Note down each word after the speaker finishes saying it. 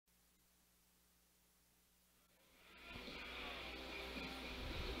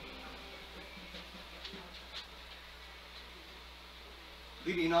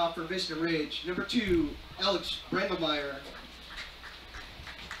Leading off for Vista Ridge, number 2, Alex Brendelmeyer.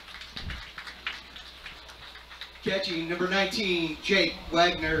 Catching, number 19, Jake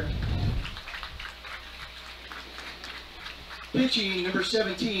Wagner. Pitching, number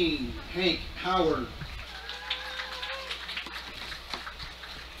 17, Hank Howard.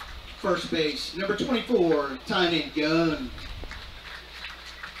 First base, number 24, Tynan Gunn.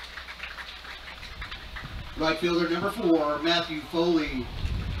 Right fielder, number 4, Matthew Foley.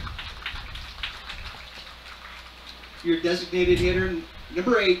 Your designated hitter,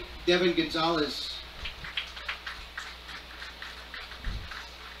 number 8, Devin Gonzalez.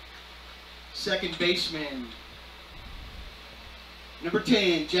 Second baseman, number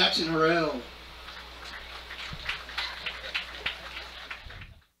 10, Jackson Harrell.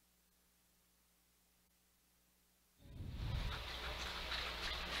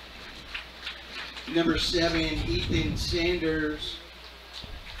 Number 7, Ethan Sanders.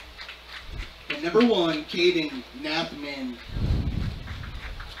 And number 1, Caden Nathman.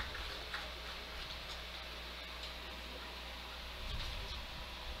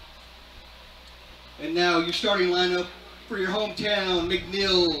 And now your starting lineup for your hometown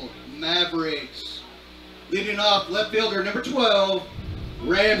McNeil Mavericks. Leading off, left fielder, number 12,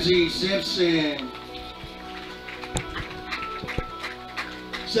 Ramsey Simpson.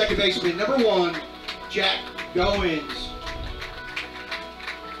 Second baseman, number 1, Jack Goins.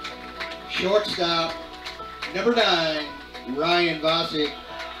 Shortstop, number 9, Ryan Vosick.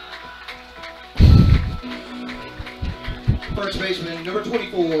 First baseman, number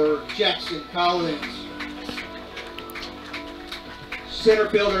 24, Jackson Collins. Center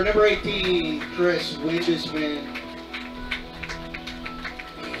fielder, number 18, Chris Windisman.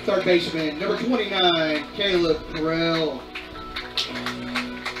 Third baseman, number 29, Caleb Carell.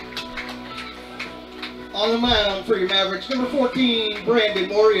 On the mound for your Mavericks, number 14, Brandon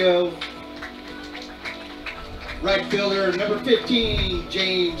Morio. Right fielder, number 15,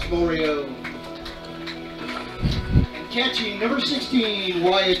 James Morio. And catching, number 16,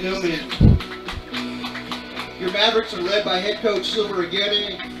 Wyatt Newman. Your Mavericks are led by head coach Silver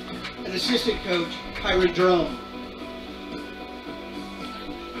Aguirre and assistant coach Hiram Drum.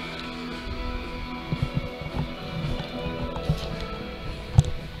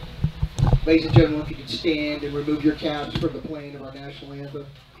 Ladies and gentlemen, if you could stand and remove your caps from the playing of our national anthem.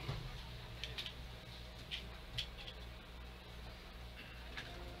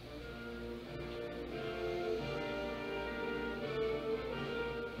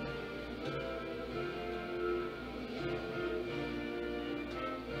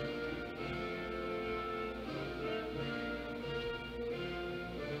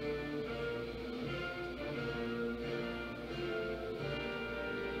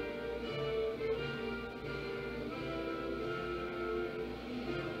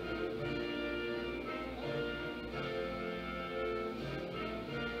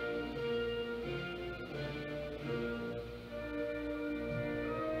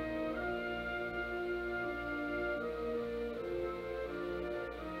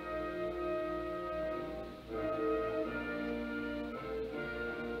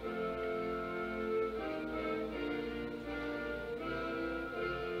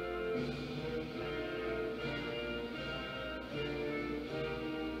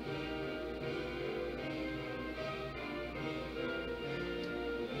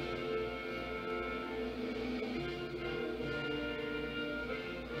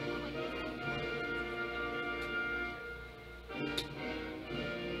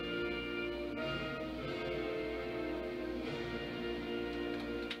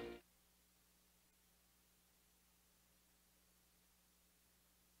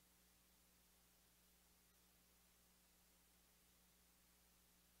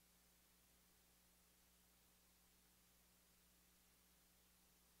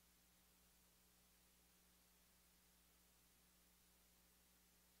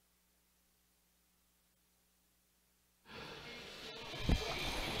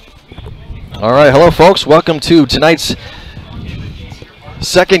 All right, hello folks. Welcome to tonight's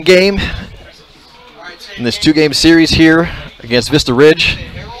second game in this two-game series here against Vista Ridge.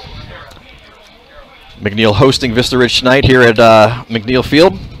 McNeil hosting Vista Ridge tonight here at McNeil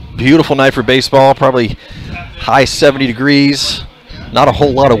Field. Beautiful night for baseball, probably high 70 degrees, not a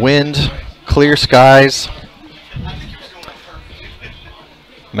whole lot of wind, clear skies.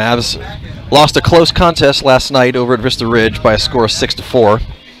 Mavs lost a close contest last night over at Vista Ridge by a score of 6-4.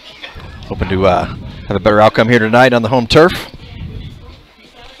 Hoping to have a better outcome here tonight on the home turf.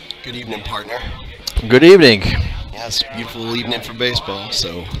 Good evening, partner. Good evening. Yeah, it's a beautiful evening for baseball.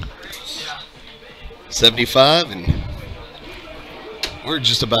 So 75 and We're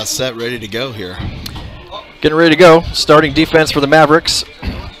just about set, ready to go here. Getting ready to go. Starting defense for the Mavericks.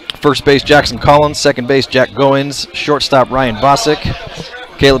 First base, Jackson Collins. Second base, Jack Goins. Shortstop, Ryan Vosick.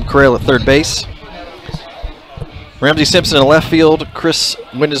 Caleb Corral at third base. Ramsey Simpson in left field. Chris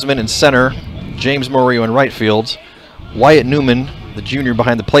Windesman in center. James Morio in right field. Wyatt Newman, the junior,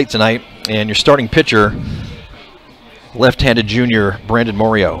 behind the plate tonight. And your starting pitcher, left-handed junior, Brandon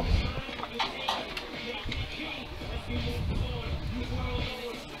Morio.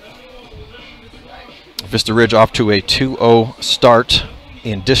 Vista Ridge off to a 2-0 start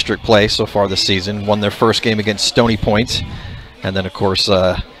in district play so far this season. Won their first game against Stony Point. And then, of course,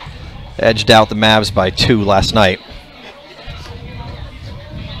 edged out the Mavs by 2 last night.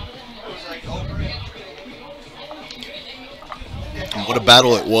 And what a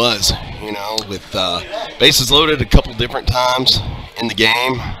battle it was, you know, with bases loaded a couple different times in the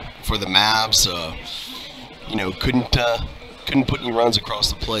game for the Mavs. You know, couldn't put any runs across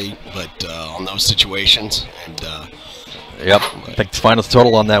the plate, but on those situations. And yep, I think the final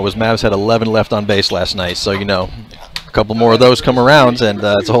total on that was Mavs had 11 left on base last night. So, you know, a couple more of those come around, and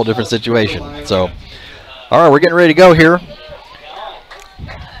it's a whole different situation. So, all right, we're getting ready to go here.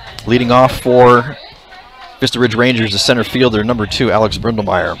 Leading off for Vista Ridge Rangers, the center fielder, number 2, Alex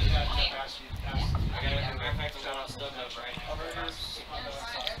Brindlemeyer.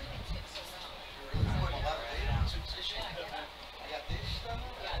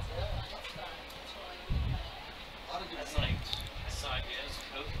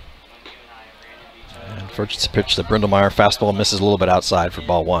 And first pitch to Brindlemeyer, fastball misses a little bit outside for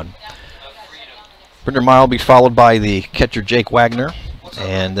ball 1. Brindlemeyer will be followed by the catcher Jake Wagner.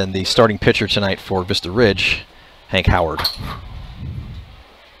 And then the starting pitcher tonight for Vista Ridge, Hank Howard.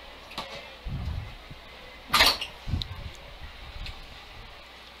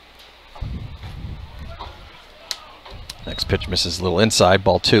 Next pitch misses a little inside,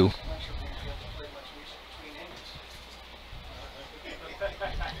 ball 2.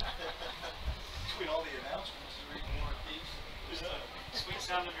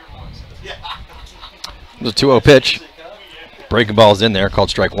 It was a 2-0 pitch. Breaking ball's in there, called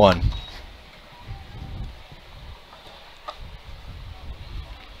strike 1.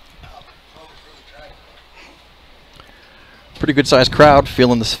 Pretty good sized crowd,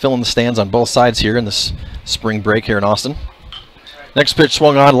 filling the stands on both sides here in this spring break here in Austin. Next pitch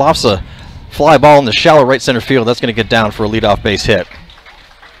swung on, lofts a fly ball in the shallow right center field. That's going to get down for a leadoff base hit.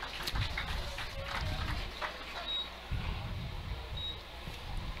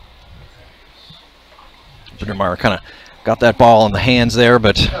 Brindlemeyer kind of got that ball in the hands there,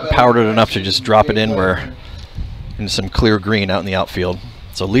 but powered it enough to just drop it into some clear green out in the outfield.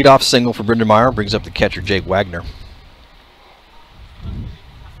 So leadoff single for Brindlemeyer brings up the catcher Jake Wagner.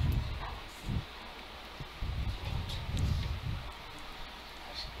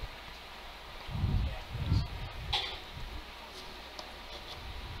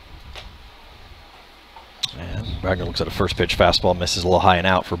 And Wagner looks at a first pitch fastball, misses a little high and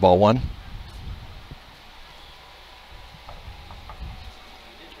out for ball 1.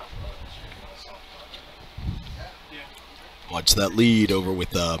 Watch that lead over with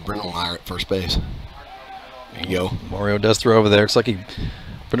Brindlemeyer at first base. There you go. Morio does throw over there. Looks like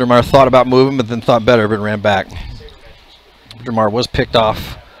Brindlemeyer thought about moving, but then thought better, but ran back. Brindlemeyer was picked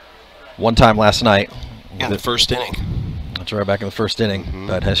off one time last night. Yeah, in the first inning. That's right, back in the first inning.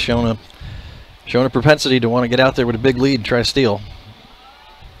 But has shown a propensity to want to get out there with a big lead and try to steal.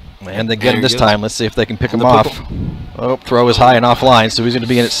 And they get him this time. Let's see if they can pick him off. Oh, throw is high and offline, so he's going to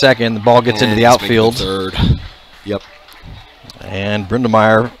be in at second. The ball gets into the outfield. Third. Yep. And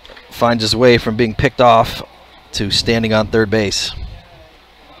Brindlemeyer finds his way from being picked off to standing on third base.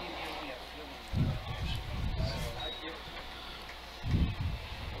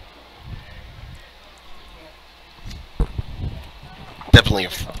 Definitely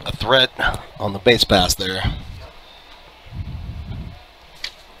a threat on the base pass there.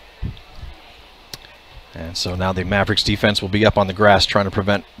 And so now the Mavericks defense will be up on the grass trying to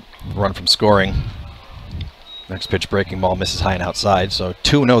prevent the run from scoring. Next pitch breaking ball misses high and outside, so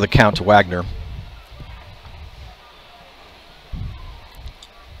 2-0 the count to Wagner.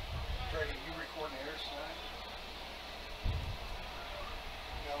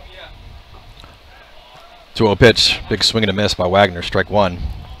 Yeah. 2-0 pitch, big swing and a miss by Wagner, strike 1.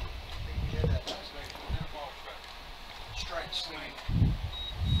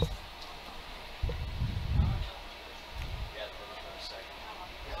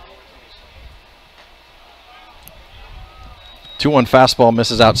 Two-one fastball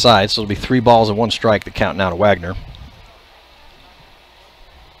misses outside, so it'll be 3 balls and 1 strike. The count now to Wagner.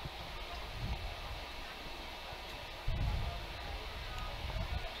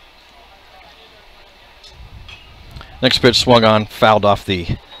 Next pitch swung on, fouled off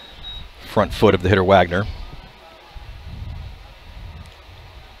the front foot of the hitter Wagner.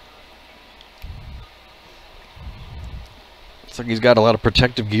 Looks like he's got a lot of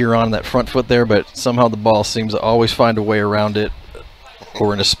protective gear on that front foot there, but somehow the ball seems to always find a way around it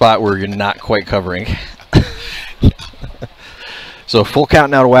or in a spot where you're not quite covering. So full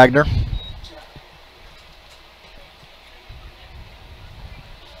count now to Wagner.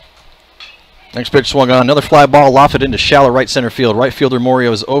 Next pitch swung on, another fly ball, lofted into shallow right center field. Right fielder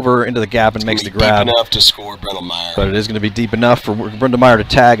Morio is over into the gap and makes the grab. Deep enough to score Brindlemeyer. But it is going to be deep enough for Brindlemeyer to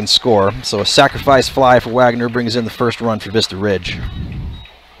tag and score. So a sacrifice fly for Wagner brings in the first run for Vista Ridge.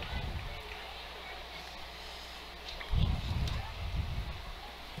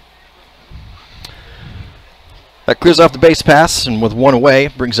 That clears off the base pass, and with one away,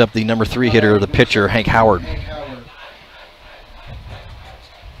 brings up the number 3 hitter, the pitcher, Hank Howard.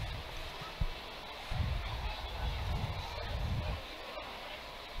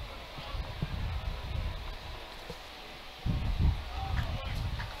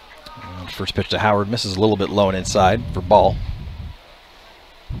 First pitch to Howard, misses a little bit low and inside for ball.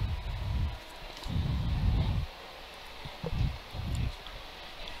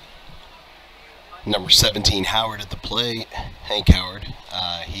 Number 17, Howard at the plate. Hank Howard.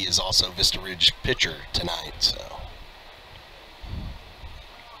 He is also Vista Ridge pitcher tonight. So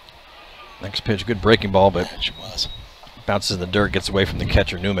next pitch, good breaking ball, but it was. Bounces in the dirt, gets away from the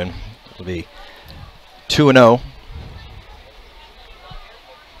catcher Newman. It'll be 2-0.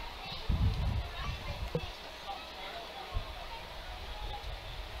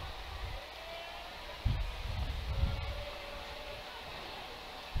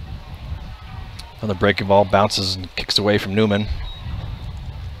 Another breaking ball, bounces and kicks away from Newman.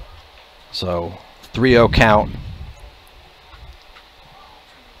 So 3-0 count.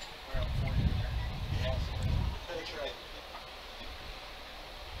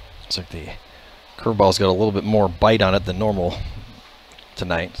 Looks like the curveball's got a little bit more bite on it than normal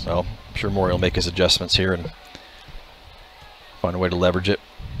tonight. So I'm sure Maury will make his adjustments here and find a way to leverage it.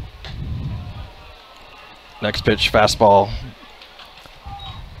 Next pitch, fastball.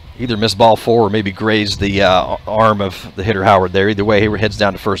 Either missed ball 4 or maybe grazed the arm of the hitter Howard there. Either way, he heads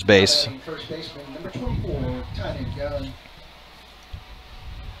down to first base. First baseman, number 24, Tynan Gunn.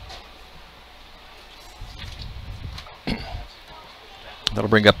 That'll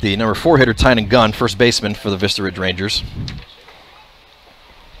bring up the number 4 hitter, Tynan Gunn, first baseman for the Vista Ridge Rangers.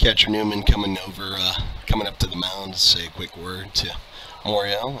 Catcher Newman coming over, coming up to the mound to say a quick word to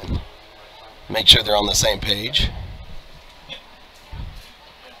Morio and make sure they're on the same page.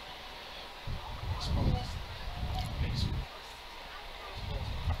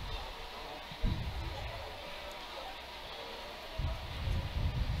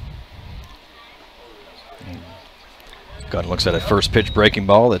 Gunn looks at a first pitch breaking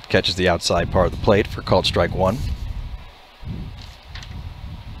ball that catches the outside part of the plate for called strike 1.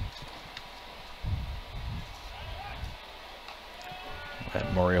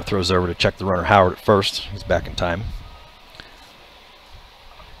 And Morio throws over to check the runner Howard at first. He's back in time.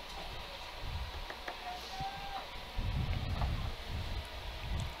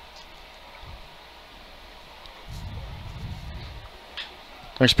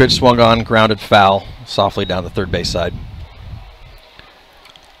 Next pitch swung on, grounded foul, softly down the third base side.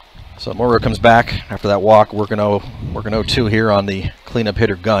 So Morio comes back after that walk, working 0-2 here on the cleanup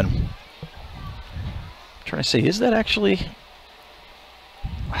hitter Gunn. I'm trying to see, is that actually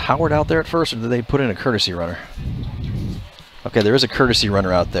Howard out there at first, or did they put in a courtesy runner? Okay, there is a courtesy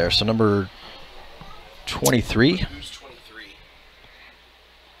runner out there. So number 23.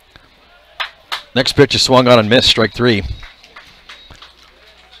 Next pitch is swung on and missed, strike 3.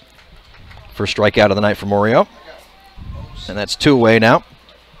 First strikeout of the night for Morio. And that's 2 away now.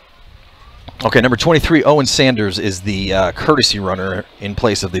 Okay, number 23, Owen Sanders, is the courtesy runner in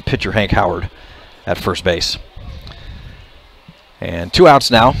place of the pitcher Hank Howard at first base. And 2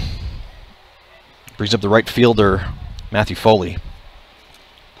 outs now. Brings up the right fielder, Matthew Foley.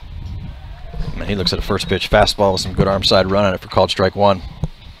 And he looks at a first pitch fastball with some good arm side run on it for called strike 1.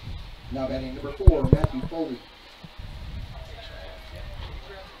 Now batting number 4, Matthew Foley.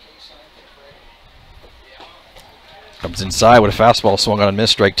 Comes inside with a fastball swung on and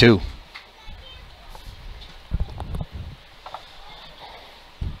missed, strike 2.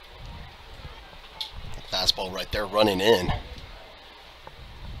 Fastball right there running in.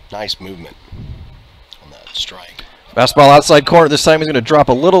 Nice movement on that strike. Fastball outside corner. This time he's going to drop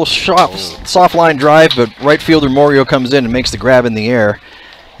a little soft line drive, but right fielder Morio comes in and makes the grab in the air,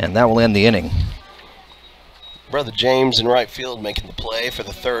 and that will end the inning. Brother James in right field making the play for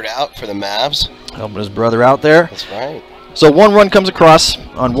the third out for the Mavs. Helping his brother out there. That's right. So 1 run comes across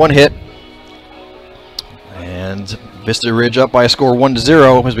on 1 hit. And Vista Ridge up by a score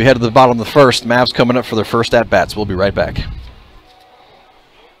 1-0 as we head to the bottom of the first. Mavs coming up for their first at-bats. We'll be right back.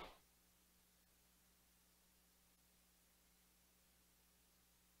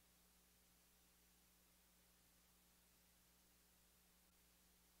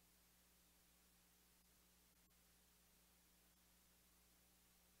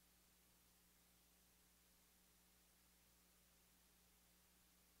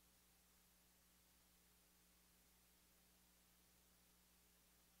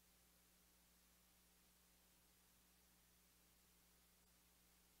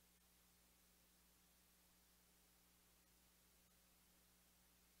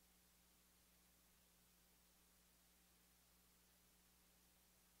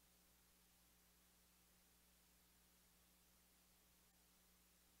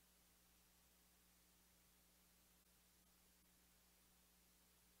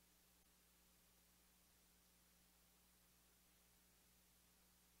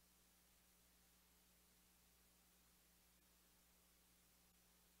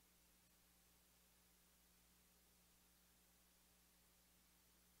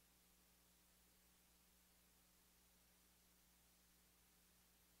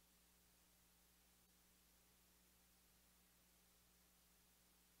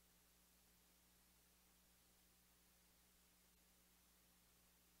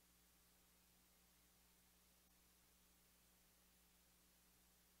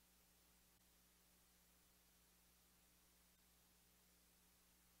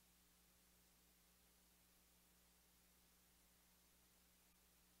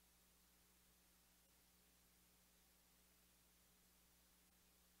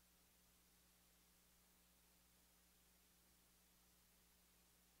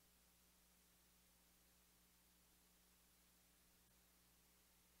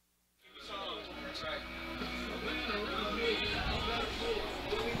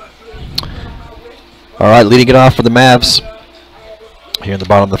 All right, leading it off for the Mavs here in the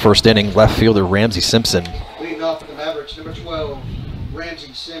bottom of the first inning, left fielder Ramsey Simpson. Leading off for the Mavericks, number 12,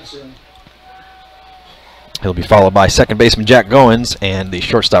 Ramsey Simpson. He'll be followed by second baseman Jack Goins and the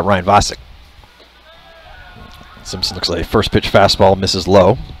shortstop Ryan Vosick. Simpson looks like a first pitch fastball, misses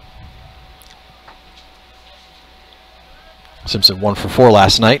low. Simpson 1 for 4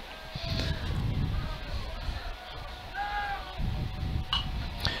 last night.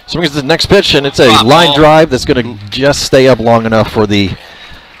 Swings the next pitch, and it's a line drive that's going to just stay up long enough for the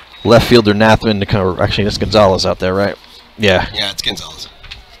left fielder Nathman to kind of, actually it's Gonzalez out there, right? Yeah. Yeah, it's Gonzalez.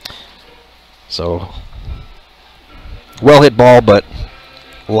 So, well hit ball, but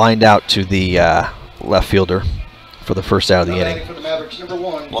lined out to the left fielder for the first out of the inning. For the Mavericks, number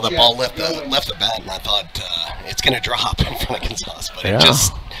 1, well, the ball left the bat, and I thought it's going to drop in front of Gonzalez, but yeah.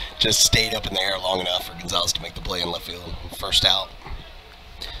 It just stayed up in the air long enough for Gonzalez to make the play in left field. First out.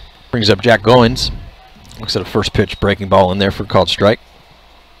 Brings up Jack Goins. Looks at a first pitch breaking ball in there for a called strike.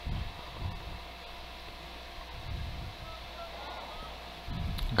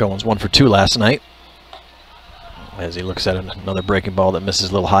 Goins 1 for 2 last night, as he looks at another breaking ball that misses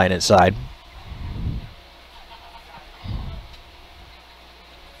a little high and inside.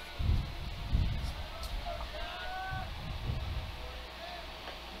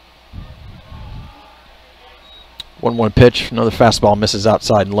 One pitch, another fastball misses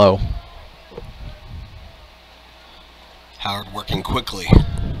outside and low. Howard working quickly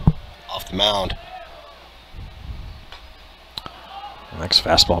off the mound. Next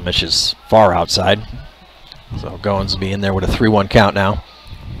fastball misses far outside. So Goins will be in there with a 3-1 count now.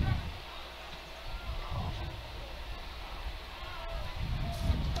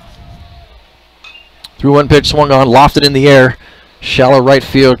 Through 1 pitch, swung on, lofted in the air. Shallow right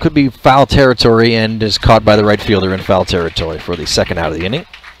field, could be foul territory, and is caught by the right fielder in foul territory for the second out of the inning.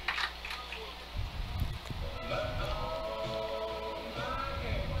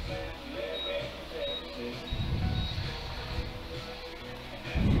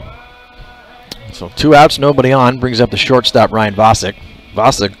 So 2 outs, nobody on, brings up the shortstop Ryan Vosick.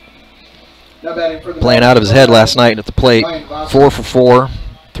 Vosick playing out of his head last night at the plate, 4 for 4,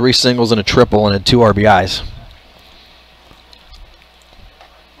 3 singles and a triple, and had 2 RBIs.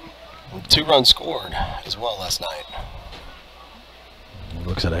 2 runs scored as well last night.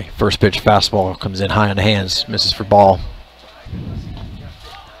 Looks at a first pitch fastball, comes in high on the hands, misses for ball.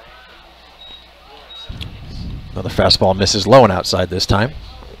 Another fastball misses low and outside this time.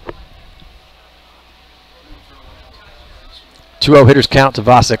 2-0 hitters count to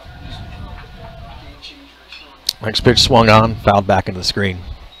Vosick. Next pitch swung on, fouled back into the screen.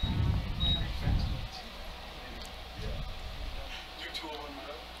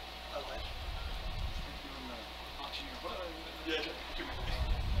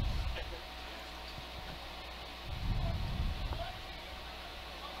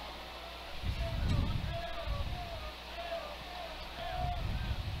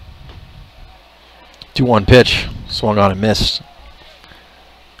 Two-one pitch, swung on and missed.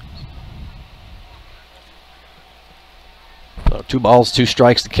 So 2 balls, 2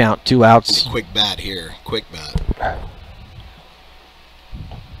 strikes to count, 2 outs. Quick bat here, quick bat.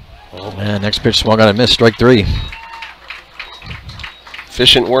 Oh man, next pitch swung on and missed, strike 3.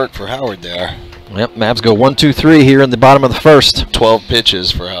 Efficient work for Howard there. Yep, Mavs go 1-2-3 here in the bottom of the first. 12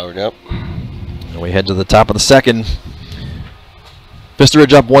 pitches for Howard, yep. And we head to the top of the second. Vista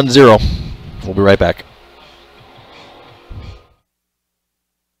Ridge up 1-0. We'll be right back.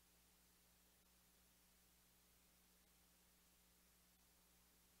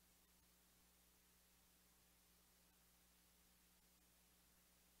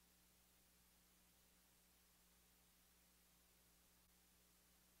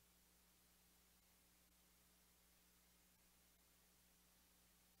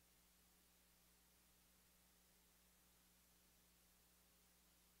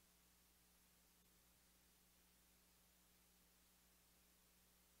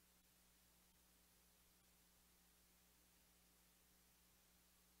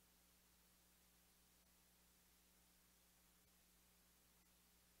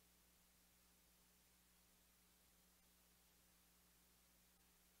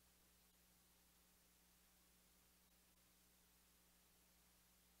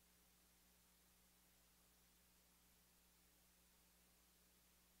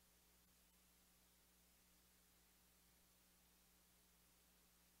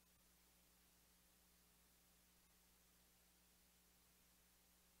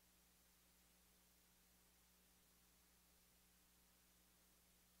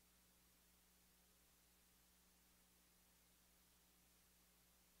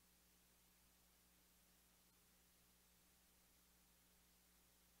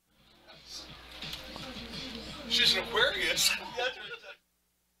 She's an Aquarius.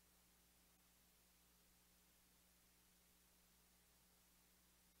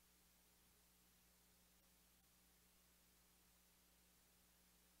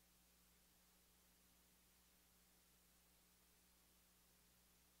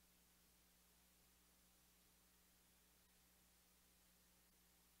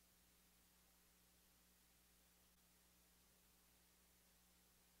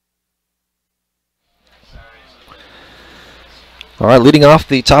 All right, leading off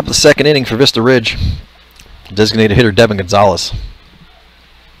the top of the second inning for Vista Ridge, designated hitter Devin Gonzalez.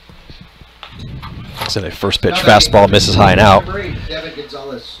 It's in a first pitch fastball, misses high and out.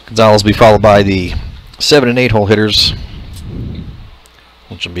 Gonzalez will be followed by the 7 and 8 hole hitters,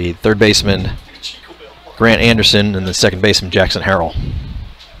 which will be third baseman Grant Anderson and the second baseman Jackson Harrell.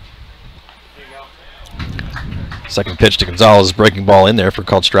 Second pitch to Gonzalez, breaking ball in there for a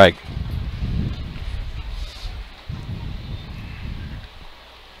called strike.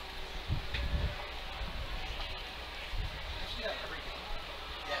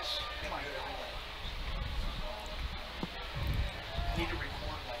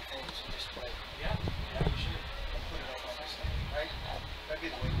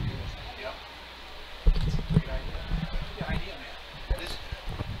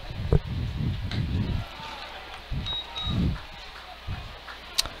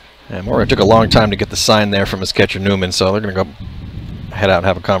 And Morgan took a long time to get the sign there from his catcher Newman, so they're going to go head out and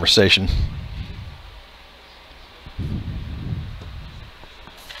have a conversation.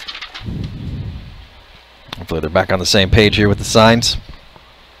 Hopefully they're back on the same page here with the signs.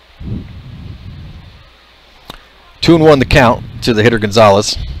 2-1 the count to the hitter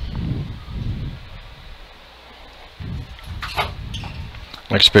Gonzalez.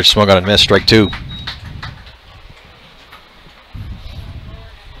 Next pitch swung on and missed, strike 2.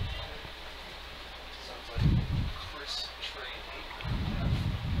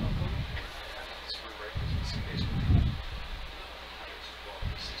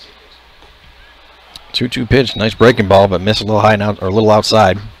 Two-two pitch, nice breaking ball, but missed a little high and out, or a little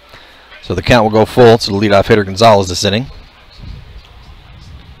outside. So the count will go full to the leadoff hitter Gonzalez this inning.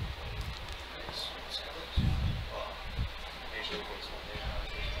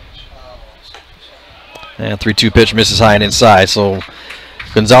 And 3-2 pitch misses high and inside, so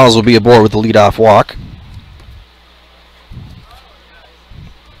Gonzalez will be aboard with the leadoff walk.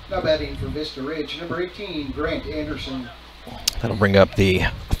 Now batting for Vista Ridge, number 18, Grant Anderson. That'll bring up the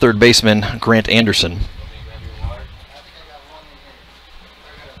third baseman, Grant Anderson.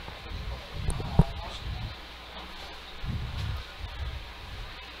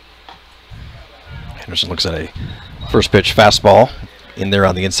 Anderson looks at a first pitch fastball in there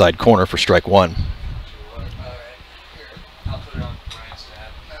on the inside corner for strike one.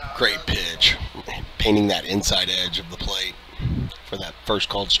 Great pitch, painting that inside edge of the plate for that first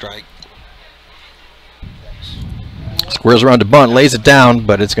called strike. Squares around to bunt, lays it down,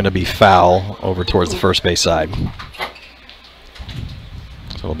 but it's going to be foul over towards the first base side.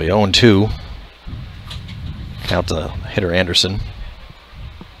 So it'll be 0-2. Count to hitter Anderson.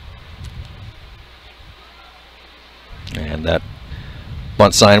 And that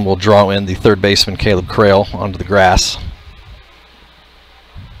bunt sign will draw in the third baseman Caleb Crail onto the grass.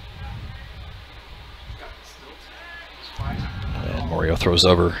 And Mario throws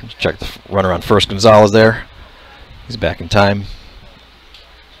over to check the runner on first. Gonzalez there. He's back in time.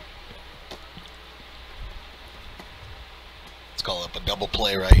 Let's call up a double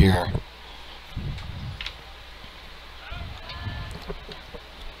play right here.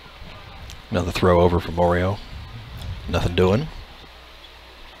 Another throw over for Mario. Nothing doing.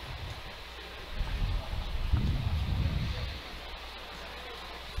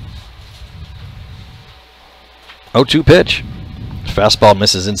 Oh, 2 pitch. Fastball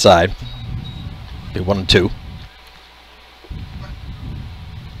misses inside. Be 1-2.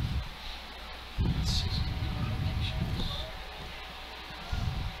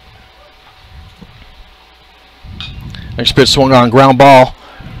 Next pitch swung on, ground ball.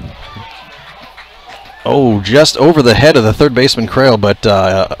 Oh, just over the head of the third baseman Crail, but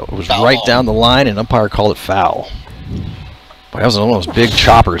it was foul right ball. Down the line, and umpire called it foul. Boy, that was one of those big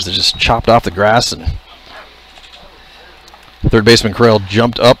choppers that just chopped off the grass, and third baseman Crail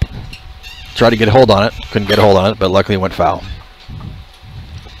jumped up, tried to get a hold on it, couldn't get a hold on it, but luckily it went foul.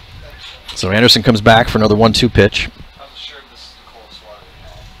 So Anderson comes back for another 1-2 pitch.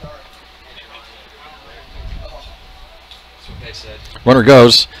 Runner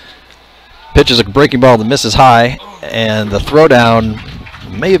goes. Pitches a breaking ball that misses high, and the throwdown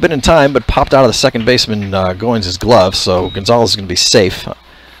may have been in time, but popped out of the second baseman Goins' glove, so Gonzalez is going to be safe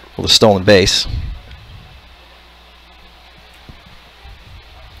with a stolen base.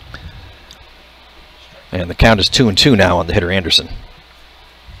 And the count is 2-2 now on the hitter Anderson.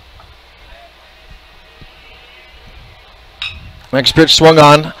 Next pitch swung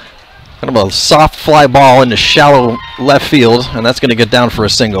on. Kind of a soft fly ball into shallow left field, and that's going to get down for a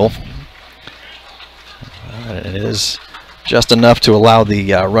single. It is just enough to allow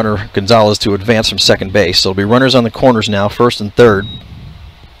the runner Gonzalez to advance from second base. So it'll be runners on the corners now, first and third.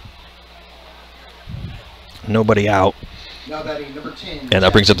 Nobody out. Now batting number 10. And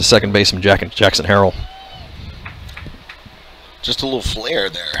that brings up the second baseman Jackson Harrell. Just a little flare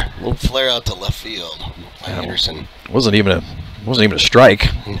there, a little flare out to left field by Anderson. Wasn't even a strike,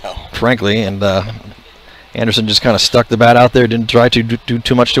 no. Frankly, and Anderson just kind of stuck the bat out there, didn't try to do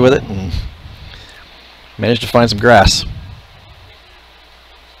too much with it, and managed to find some grass.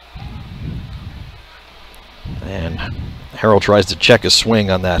 And Harrell tries to check his swing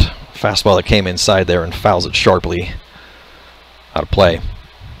on that fastball that came inside there and fouls it sharply out of play.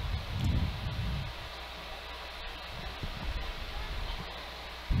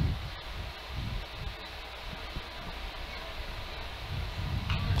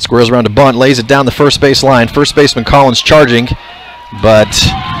 Squares around to bunt, lays it down the first base line. First baseman Collins charging, but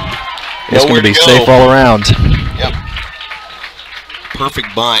it's going to be safe all around. Yep. Perfect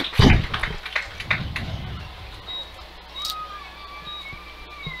bunt.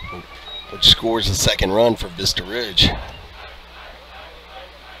 Which scores the second run for Vista Ridge.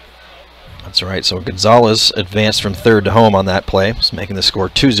 That's right, so Gonzalez advanced from third to home on that play, making the score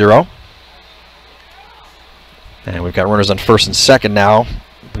 2-0. And we've got runners on first and second now.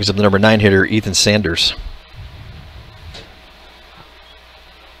 Brings up the number 9 hitter, Ethan Sanders.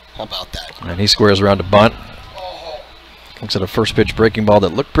 How about that? And he squares around to bunt. Looks at a first pitch breaking ball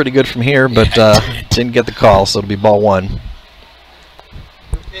that looked pretty good from here, but didn't get the call, so it'll be ball 1.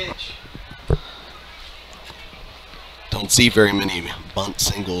 Don't see very many bunt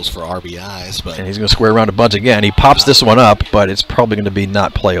singles for RBIs, but and he's going to square around to bunt again. He pops this one up, but it's probably going to be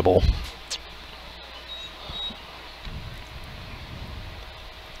not playable.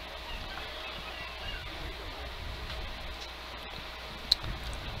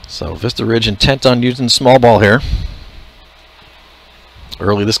 So Vista Ridge intent on using small ball here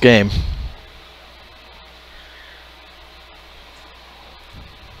early this game.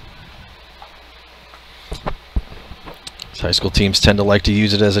 High school teams tend to like to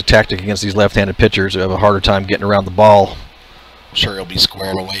use it as a tactic against these left-handed pitchers who have a harder time getting around the ball. I'm sure he'll be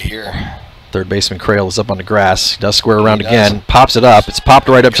squaring away here. Third baseman Crail is up on the grass. He does square around again, pops it up. It's popped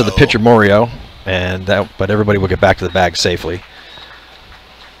right up to the pitcher Morio, and but everybody will get back to the bag safely.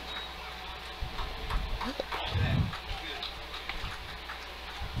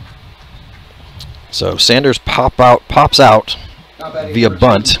 So Sanders pops out via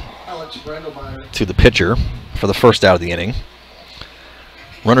bunt to the pitcher for the first out of the inning.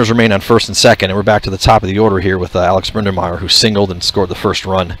 Runners remain on first and second, and we're back to the top of the order here with Alex Brindermeyer, who singled and scored the first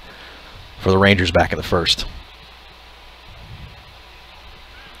run for the Rangers back in the first.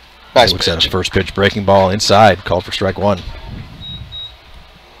 Nice Looks at his first pitch, breaking ball inside, called for strike one.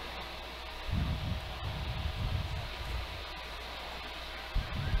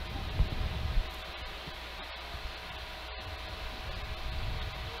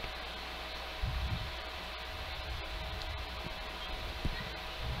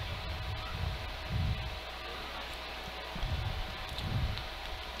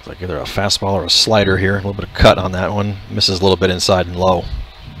 Looks like either a fastball or a slider here. A little bit of cut on that one. Misses a little bit inside and low.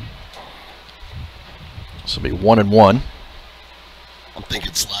 This will be 1-1. I'm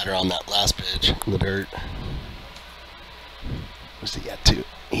thinking slider on that last pitch in the dirt. What's he at to?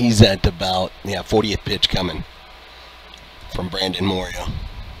 He's at about 40th pitch coming from Brandon Morio.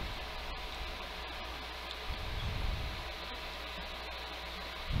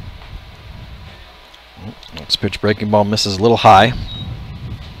 Next pitch, breaking ball, misses a little high.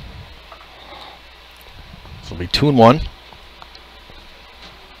 This will be 2-1.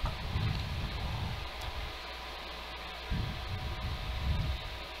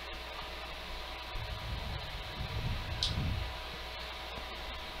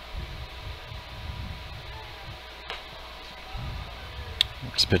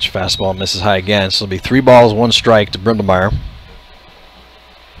 Next pitch, fastball, misses high again. So it'll be 3 balls, 1 strike to Brindelmeyer.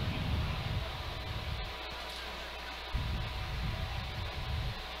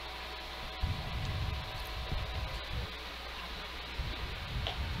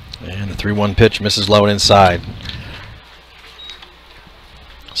 And the 3-1 pitch misses low and inside.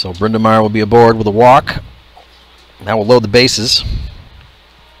 So Brindelmeyer will be aboard with a walk. Now we'll load the bases.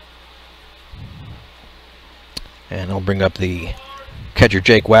 And I'll bring up the catcher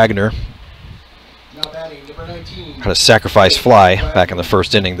Jake Wagner. Now batting, number 19. Had a sacrifice fly back in the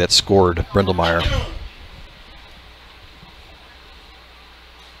first inning that scored Brindelmeyer.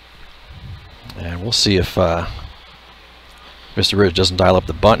 And we'll see if Mr. Ridge doesn't dial up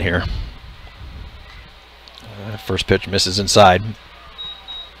the bunt here. First pitch misses inside.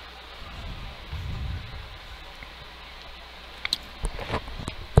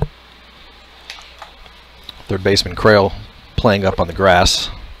 Third baseman Crail playing up on the grass,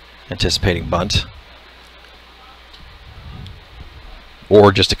 anticipating bunt.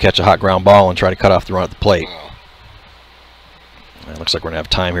 Or just to catch a hot ground ball and try to cut off the run at the plate. It looks like we're going to have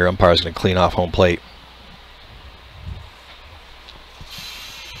time here. Umpire's going to clean off home plate.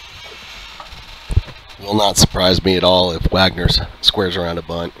 Will not surprise me at all if Wagner squares around a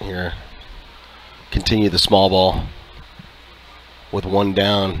bunt here. Continue the small ball with 1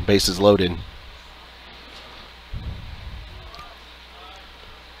 down, bases loaded.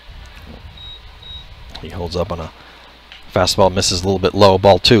 He holds up on a fastball, misses a little bit low,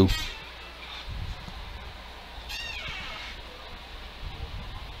 ball 2.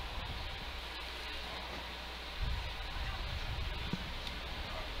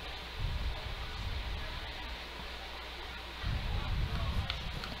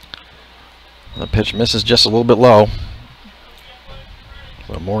 The pitch misses just a little bit low.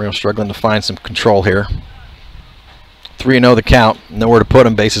 So Morio struggling to find some control here. 3-0 the count, nowhere to put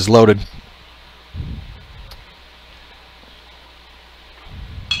him, bases loaded.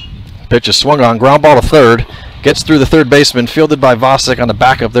 Pitch is swung on, ground ball to third. Gets through the third baseman, fielded by Vosick on the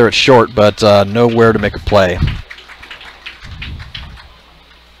back up there at short, but nowhere to make a play.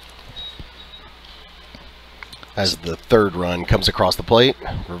 As the third run comes across the plate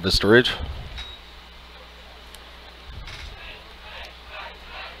for Vista Ridge.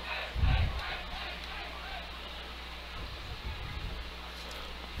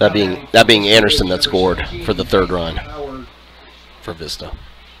 That being Anderson that scored for the third run for Vista.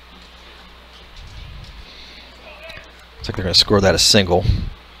 Looks like they're going to score that as single.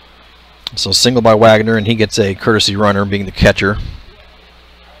 So single by Wagner, and he gets a courtesy runner, being the catcher.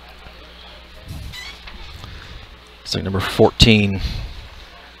 Looks like number 14,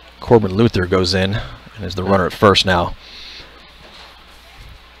 Corbin Luther, goes in and is the runner at first now.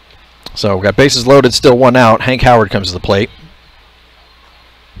 So we've got bases loaded, still 1 out. Hank Howard comes to the plate.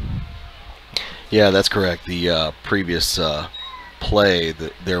 Yeah, that's correct. The previous play,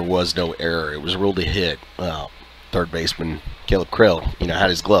 there was no error. It was ruled a hit. Third baseman Caleb Krill, had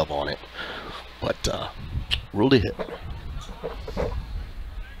his glove on it, but ruled a hit.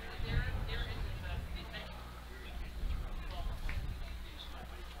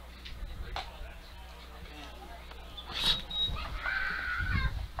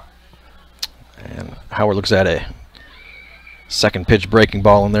 And Howard looks at a second pitch breaking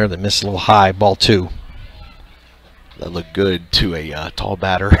ball in there that missed a little high, ball 2. That looked good to a tall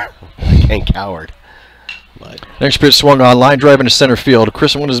batter, Hank Howard. But next pitch swung on, line drive into center field.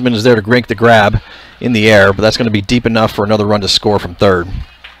 Chris Winsman is there to make the grab in the air, but that's going to be deep enough for another run to score from third.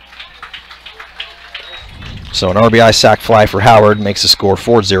 So an RBI sac fly for Howard makes the score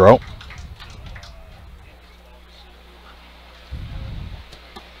 4-0.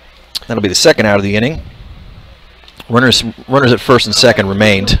 That'll be the second out of the inning. Runners at first and second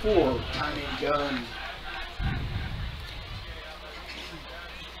remained.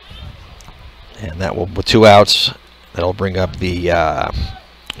 And that will, with 2 outs, that'll bring up the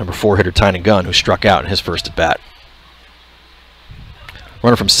number 4 hitter, Tyne Gunn, who struck out in his first at bat.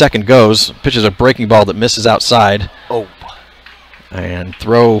 Runner from second goes, pitches a breaking ball that misses outside. oh, And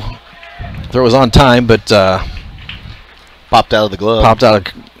throw was on time, but popped out of the glove. popped out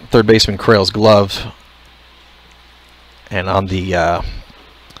of third baseman Crail's glove. And on the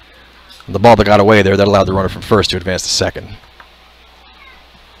ball that got away there, that allowed the runner from first to advance to second.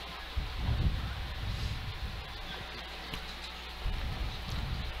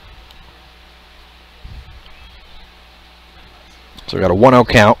 So we got a 1-0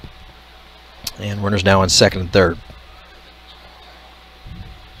 count, and runners now on second and third.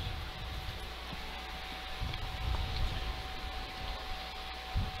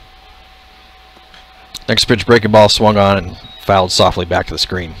 Next pitch breaking ball swung on and fouled softly back to the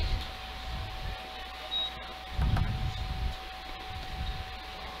screen.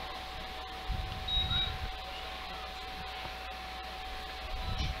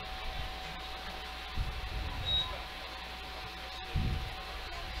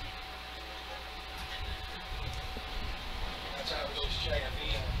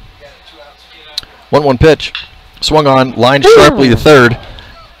 One pitch, swung on, lined sharply to third,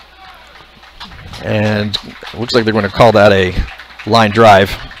 and it looks like they're going to call that a line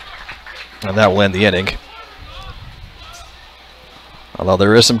drive, and that will end the inning. Although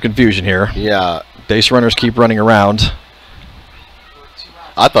there is some confusion here. Yeah. Base runners keep running around.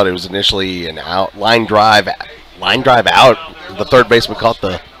 I thought it was initially an out line drive out. The third baseman caught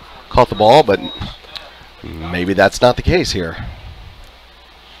the ball, but maybe that's not the case here.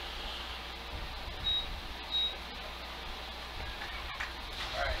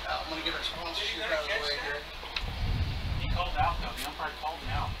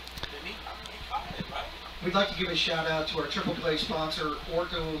 We'd like to give a shout out to our Triple Play sponsor,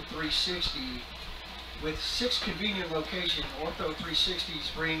 Ortho 360. With 6 convenient locations, Ortho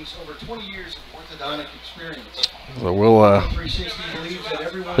 360s brings over 20 years of orthodontic experience. So we'll, Ortho 360 believes that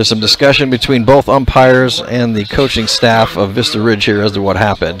everyone there's some discussion between both umpires and the coaching staff of Vista Ridge here as to what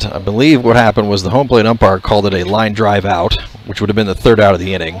happened. I believe what happened was the home plate umpire called it a line drive out, which would have been the third out of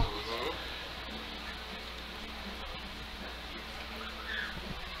the inning.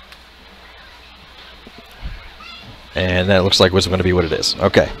 And that looks like was going to be what it is.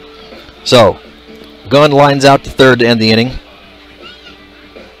 Okay. So, Gunn lines out to third to end the inning.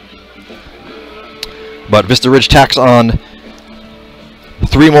 But Vista Ridge tacks on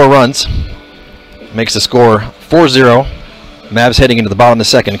 3 more runs. Makes the score 4-0. Mavs heading into the bottom of the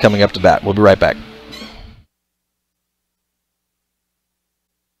second, coming up to bat. We'll be right back.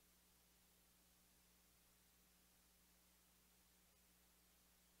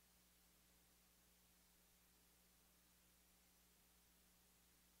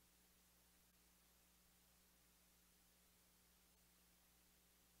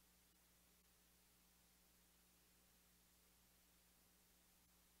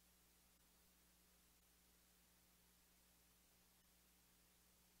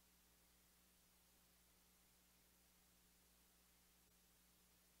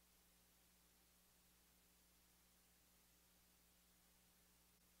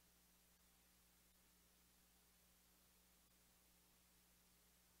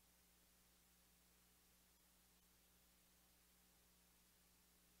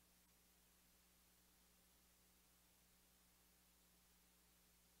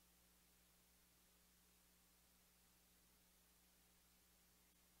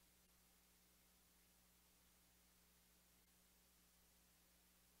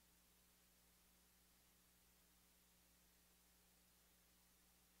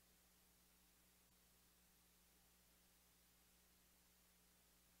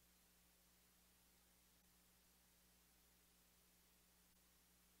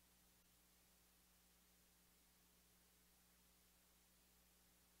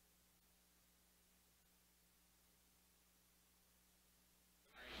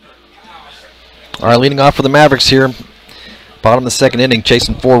 All right, leading off for the Mavericks here. Bottom of the second inning,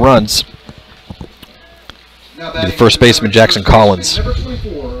 chasing 4 runs. The first baseman, Jackson Collins. Number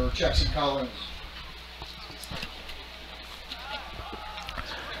 24, Jackson Collins.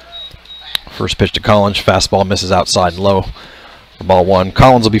 First pitch to Collins, fastball misses outside and low for ball one.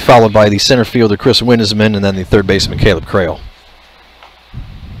 Collins will be followed by the center fielder, Chris Windesman, and then the third baseman, Caleb Crail.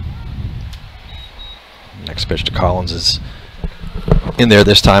 Next pitch to Collins is in there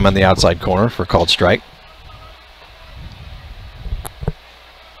this time on the outside corner for a called strike.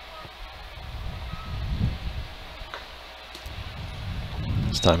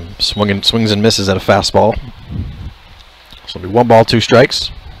 This time swings and misses at a fastball. So it'll be 1 ball, 2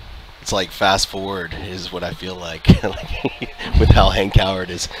 strikes. It's like fast forward is what I feel like with how Hank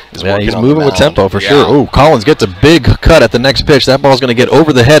Howard is Yeah, working he's on the moving with mound. tempo for sure. Oh, Collins gets a big cut at the next pitch. That ball's going to get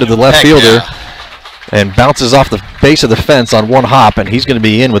over the head of the left Heck fielder yeah. and bounces off the base of the fence on 1 hop, and he's going to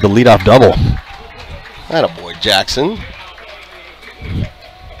be in with a leadoff double. Attaboy, Jackson.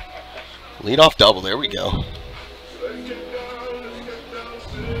 Leadoff double. There we go.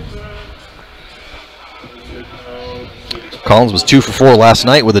 Collins was 2 for 4 last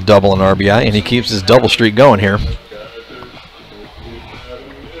night with a double and RBI, and he keeps his double streak going here.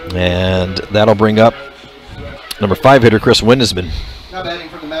 And that'll bring up number 5 hitter, Chris Windesman. Now batting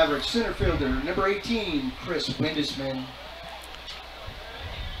for the Mavericks, center fielder, number 18, Chris Windesman.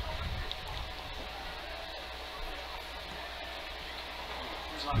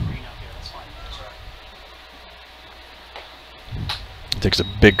 Takes a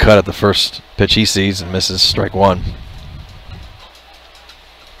big cut at the first pitch he sees and misses strike 1.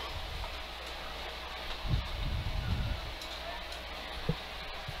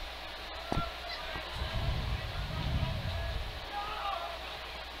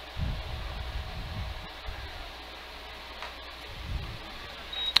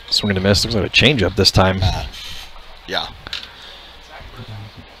 Swing and a miss. Looks like a changeup this time. Yeah.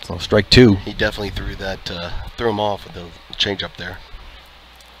 So strike 2. He definitely threw him off with the changeup there.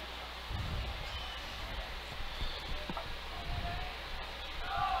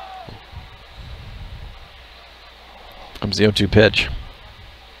 Comes the 0-2 pitch.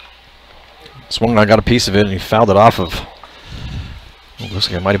 Swung, I got a piece of it, and he fouled it off of. Looks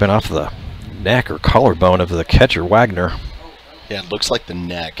like it might have been off the neck or collarbone of the catcher, Wagner. Yeah, it looks like the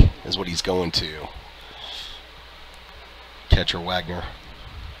neck is what he's going to. Catcher Wagner.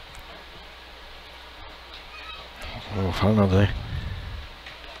 Oh, I don't know. They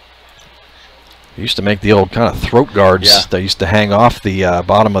used to make the old kind of throat guards. Yeah. They used to hang off the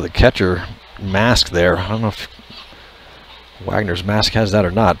bottom of the catcher mask there. I don't know if Wagner's mask has that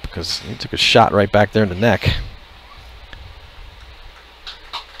or not, because he took a shot right back there in the neck.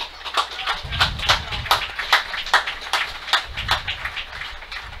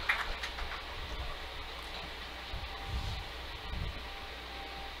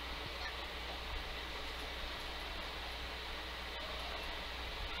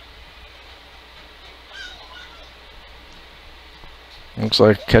 Looks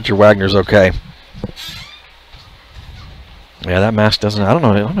like catcher Wagner's okay. Yeah, that mask doesn't. I don't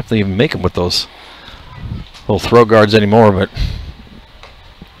know if they even make them with those little throw guards anymore, but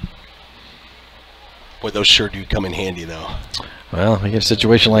Boy, those sure do come in handy, though. well, you get a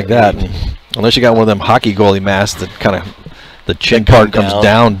situation like that, and unless you got one of them hockey goalie masks that kind of the chin part comes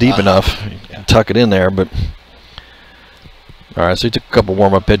down deep enough, you can tuck it in there. But all right, so he took a couple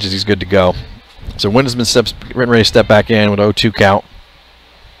warm-up pitches. He's good to go. So Windesman getting ready to step back in with 0-2 count.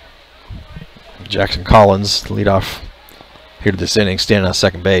 Jackson Collins, the leadoff here to this inning, standing on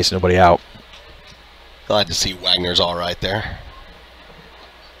second base, nobody out. Glad to see Wagner's all right there.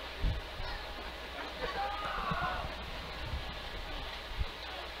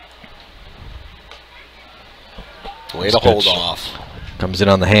 Way to hold off Comes in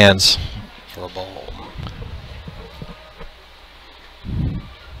on the hands. for a ball.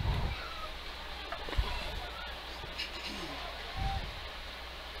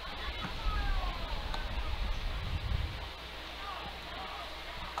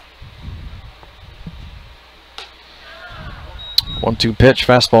 One-two pitch,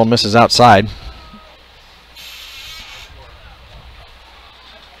 fastball misses outside.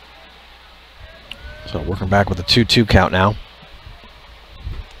 So working back with a 2-2 count now.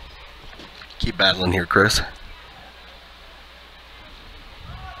 Keep battling here, Chris.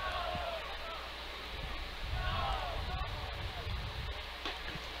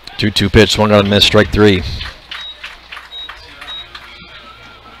 Two pitch, swung on and missed, strike 3.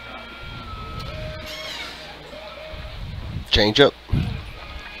 Change up.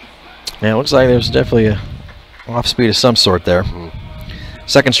 Yeah, it looks like there's definitely a off speed of some sort there.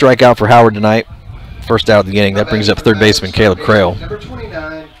 Second strikeout for Howard tonight. First out of the inning. That brings up third baseman Caleb Crail. Number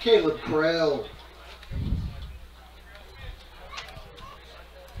 29, Caleb Crail.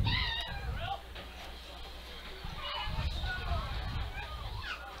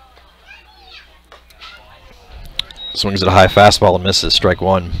 Swings at a high fastball and misses. Strike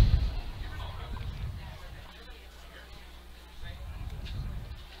one.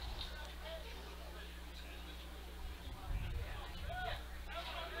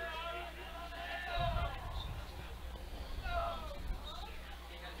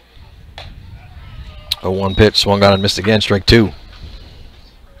 A 1 pitch, swung on and missed again. Strike two.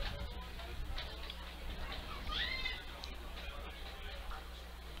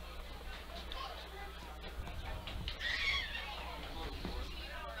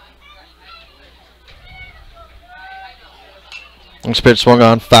 Next pitch swung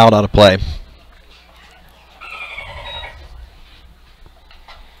on, fouled, out of play.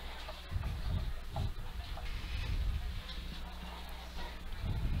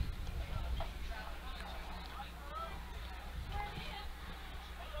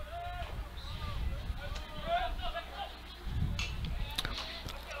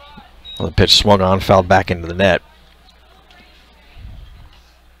 Well, the pitch swung on, fouled back into the net.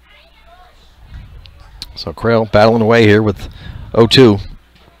 So Crail battling away here with 0-2.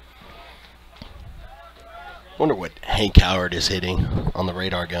 Wonder what Hank Howard is hitting on the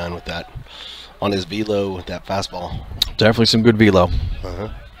radar gun with that, on his velo with that fastball. Definitely some good velo.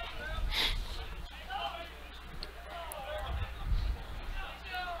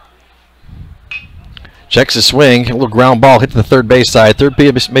 Checks his swing, a little ground ball hit to the third base side. Third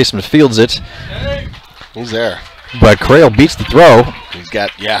baseman fields it. He's there. But Crail beats the throw. He's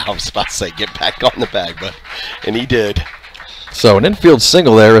got, yeah, I was about to say, get back on the bag, and he did. So an infield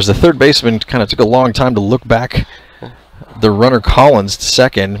single there as the third baseman kind of took a long time to look back. The runner Collins to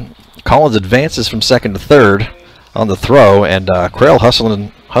second. Collins advances from second to third on the throw, and Crail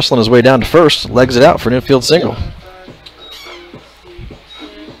hustling his way down to first, legs it out for an infield single.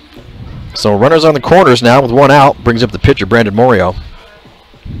 So runners on the corners now with one out, brings up the pitcher, Brandon Morio.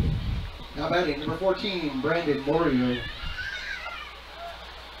 Now batting, number 14, Brandon Morio.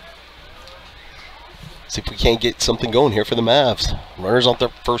 See if we can't get something going here for the Mavs. Runners on their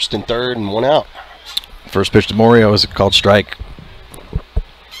first and third and one out. First pitch to Morio is a called strike.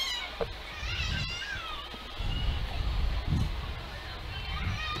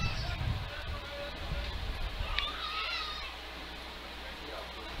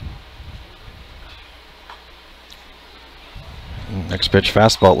 Next pitch,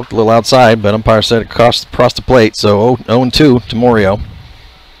 fastball. Looked a little outside, but umpire said it crossed the plate, so 0-2 to Morio.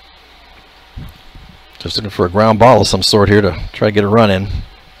 Just looking for a ground ball of some sort here to try to get a run in.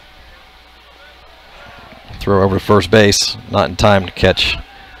 Throw over to first base, not in time to catch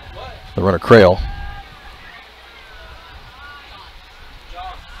the runner Crail.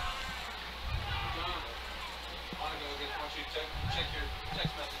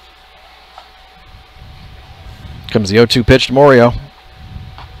 Comes the 0-2 pitch to Morio.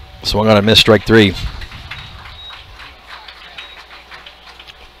 Swung on and missed, strike three.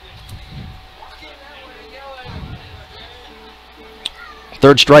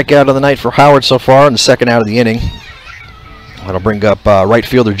 Third strikeout of the night for Howard so far, and the second out of the inning. That'll bring up right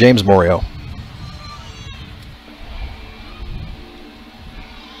fielder James Morio.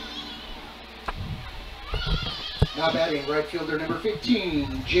 Now batting, right fielder number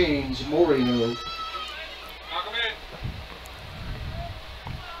 15, James Morio.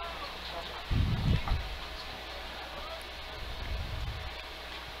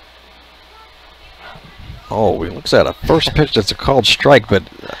 Oh, he looks at a first pitch that's a called strike, but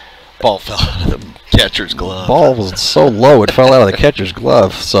ball fell out of the catcher's glove. Ball was so low it fell out of the catcher's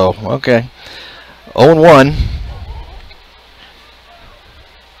glove. So, okay. 0-1.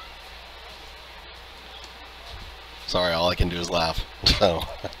 Sorry, all I can do is laugh. So,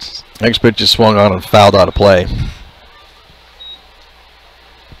 next pitch is swung on and fouled out of play.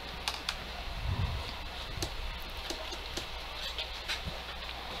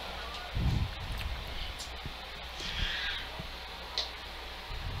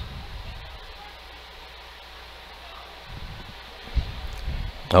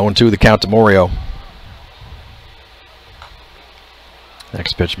 Oh, 0-2 the count to Morio.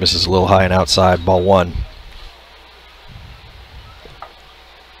 Next pitch misses a little high and outside, ball one.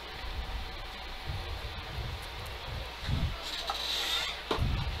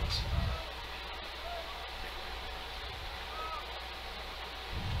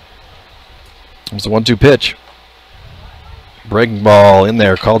 It's the 1-2 pitch. Breaking ball in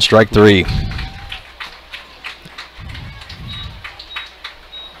there, called strike three.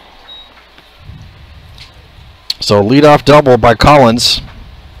 So leadoff double by Collins,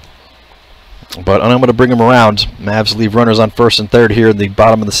 but unable to bring him around. Mavs leave runners on first and third here in the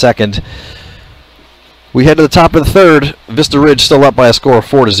bottom of the second. We head to the top of the third. Vista Ridge still up by a score of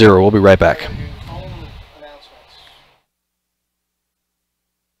 4-0. We'll be right back.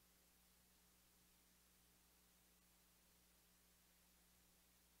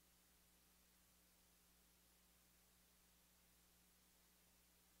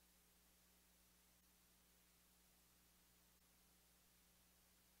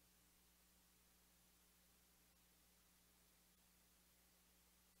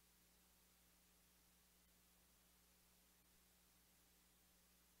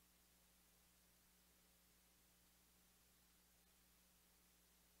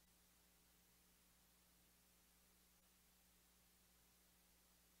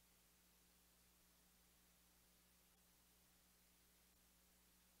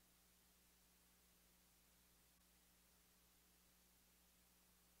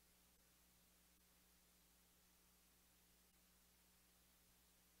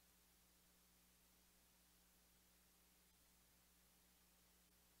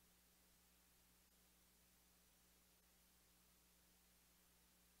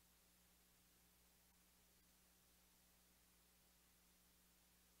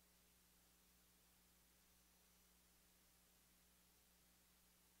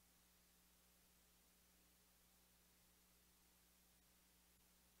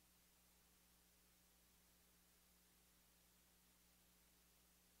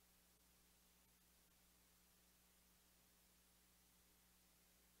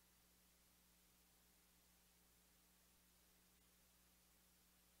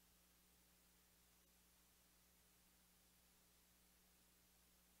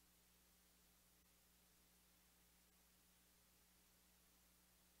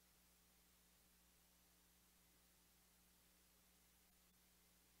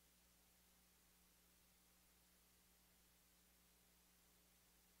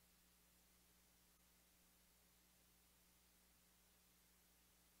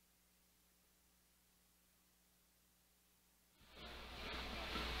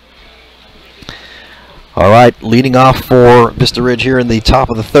 All right, leading off for Vista Ridge here in the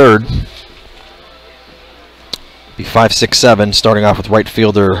top of the third. Be 5-6-7, starting off with right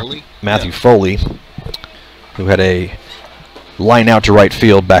fielder Matthew Foley, who had a line out to right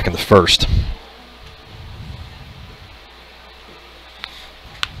field back in the first.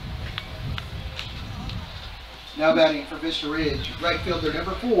 Now batting for Vista Ridge, right fielder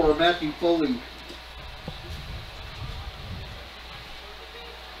number 4, Matthew Foley.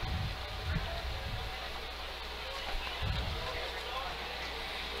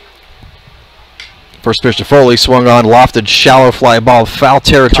 First pitch to Foley, swung on, lofted, shallow fly ball, foul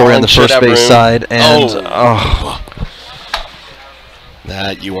territory on the first base side, and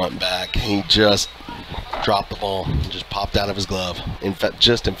that you want back. He just dropped the ball, just popped out of his glove,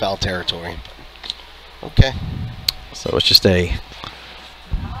 just in foul territory. Okay. So it's just a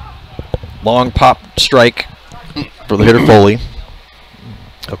long pop strike for the hitter Foley.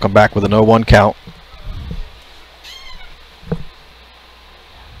 He'll come back with an 0-1 count.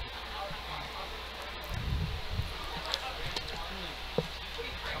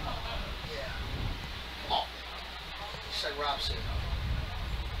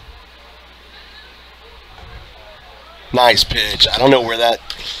 Nice pitch. I don't know where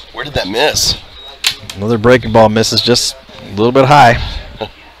did that miss? Another breaking ball misses just a little bit high.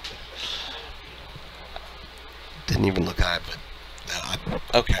 Didn't even look high, but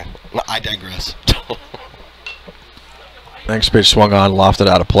okay. I digress. Next pitch swung on, lofted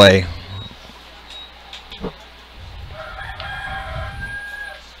out of play.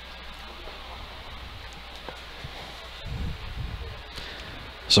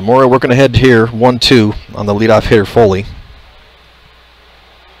 So Moria working ahead here, 1-2 on the leadoff hitter Foley.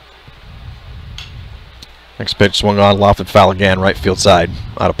 Next pitch swung on, lofted foul again, right field side,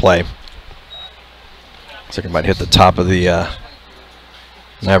 out of play. Looks like it might hit the top of the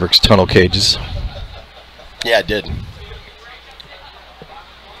Mavericks tunnel cages. Yeah, it did.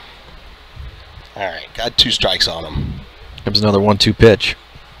 All right, got 2 strikes on him. Comes another 1-2 pitch.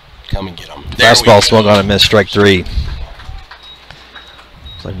 Come and get him. Fastball swung on and missed, strike 3.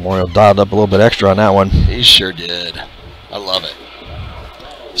 Looks like Moria dialed up a little bit extra on that one. He sure did. I love it.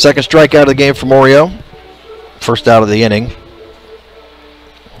 Second strikeout of the game for Morio. First out of the inning.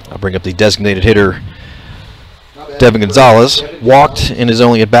 I'll bring up the designated hitter, Devin Gonzalez. Walked in his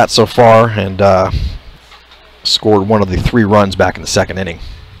only at-bat so far and scored one of the 3 runs back in the second inning.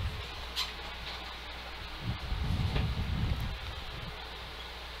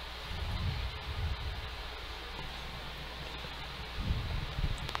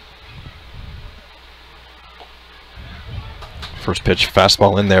 First pitch,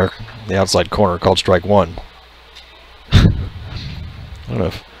 fastball in there, the outside corner, called strike 1. I don't know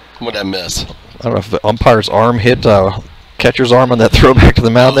if What'd I miss? I don't know if the umpire's arm hit catcher's arm on that throw back to the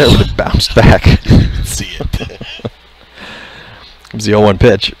mound there, but it bounced back. See it. It was the 0-1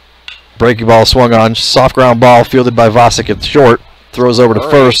 pitch. Breaking ball swung on, soft ground ball fielded by Vasic at short. Throws over to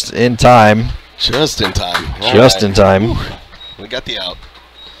first in time. Just in time. Just in time. We got the out.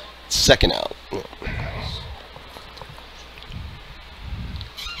 Second out.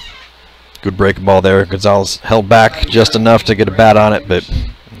 Good breaking ball there. Gonzalez held back just enough to get a bat on it, but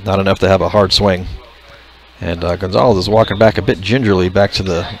not enough to have a hard swing. And Gonzalez is walking back a bit gingerly back to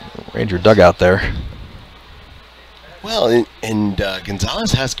the Ranger dugout there. Well, and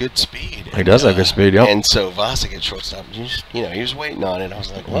Gonzalez has good speed. He does have good speed, yep. And so Vasic at shortstop, he was waiting on it. I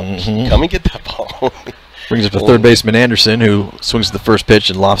was like, well, come and get that ball. Brings up to third baseman Anderson, who swings the first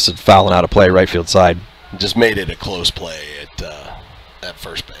pitch and lofts it fouling out of play right field side. Just made it a close play at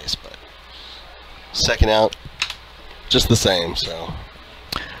first base, but second out, just the same. So,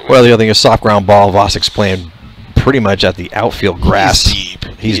 well, the other thing is soft ground ball. Vasic's playing pretty much at the outfield grass. He's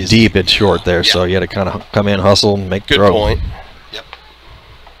deep. He's deep and short there, so you had to kind of come in, hustle, and make the throw. Good point. Yep.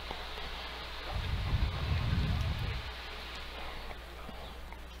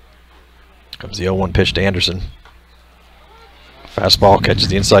 Comes the 0-1 pitch to Anderson. Fastball catches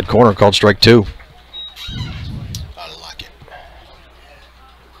the inside corner, called strike 2. I like it.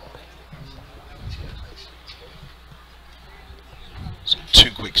 So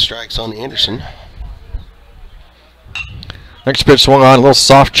 2 quick strikes on Anderson. Next pitch swung on, a little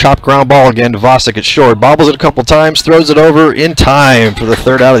soft chop ground ball again to Vasic at short. Bobbles it a couple times, throws it over in time for the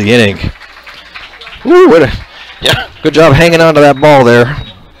third out of the inning. Woo, good job hanging on to that ball there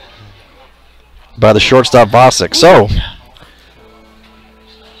by the shortstop Vasic. So,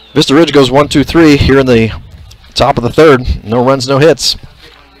 Vista Ridge goes 1-2-3 here in the top of the third. No runs, no hits.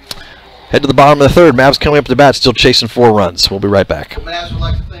 Head to the bottom of the third. Mavs coming up to bat, still chasing 4 runs. We'll be right back. The Mavs would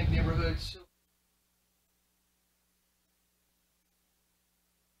like to thank neighborhood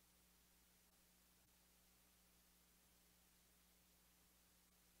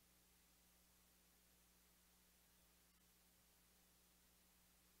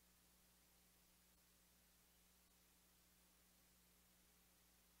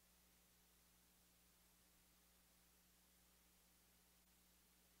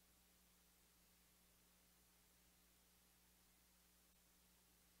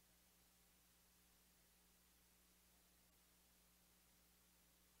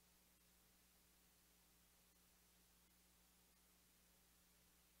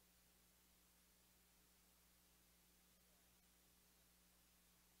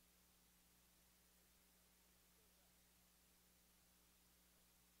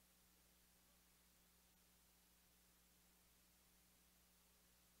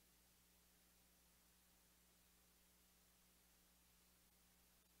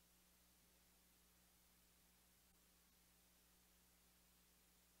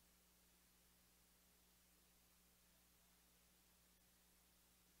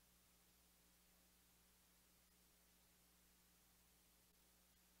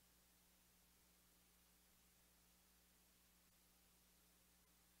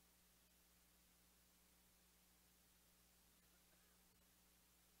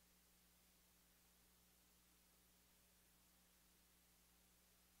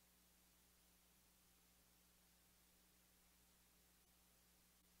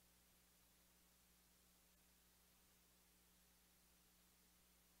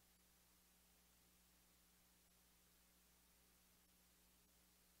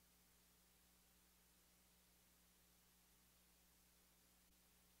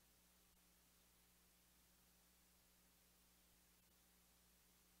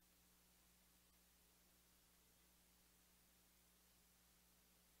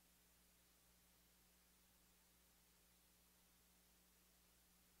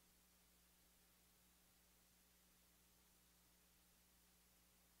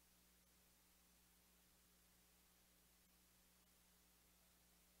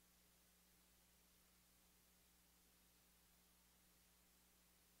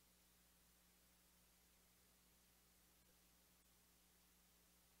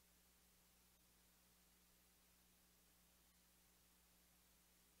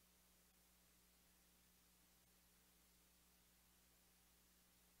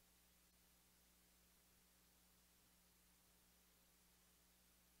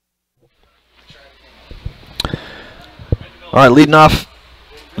All right, leading off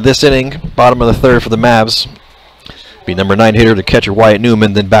this inning, bottom of the third for the Mavs, be number 9 hitter to catcher Wyatt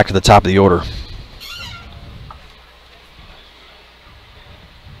Newman, then back to the top of the order.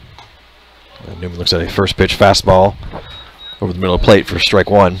 And Newman looks at a first pitch fastball over the middle of the plate for strike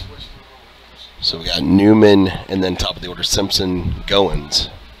 1. So we got Newman, and then top of the order Simpson, Goins,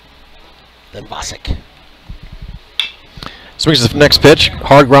 then Vosick. Swings the next pitch,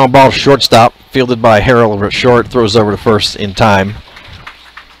 hard ground ball, shortstop, fielded by Harrell over at short, throws over to first in time.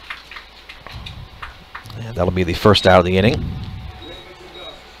 And that'll be the first out of the inning.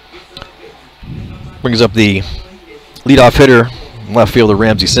 Brings up the leadoff hitter, left fielder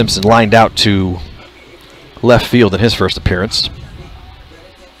Ramsey Simpson, lined out to left field in his first appearance.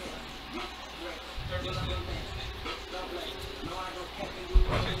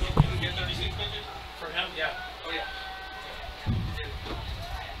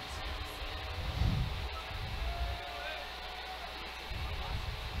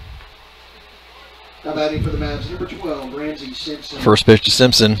 Now batting for the Mavs, number 12, Ramsey Simpson. First pitch to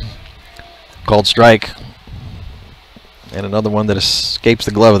Simpson, called strike, and another one that escapes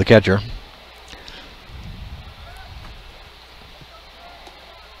the glove of the catcher.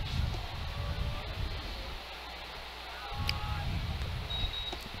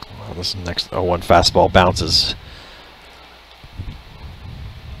 Well, this next 0-1 fastball bounces.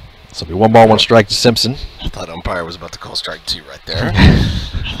 So it'll be 1 ball, 1 strike to Simpson. I thought umpire was about to call strike 2 right there.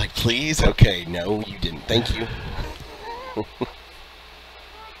 I'm like, please? Okay, no, you didn't. Thank you.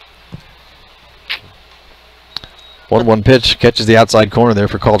 1-1 pitch, catches the outside corner there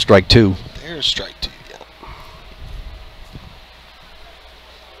for called strike 2. There's strike 2, yeah.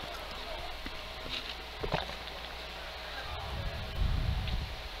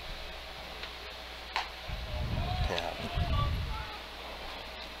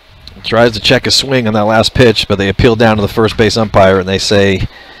 Tries to check his swing on that last pitch, but they appeal down to the first base umpire and they say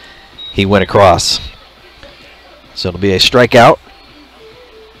he went across. So it'll be a strikeout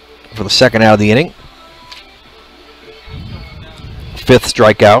for the second out of the inning. 5th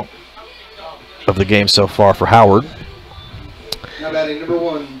strikeout of the game so far for Howard. Now batting number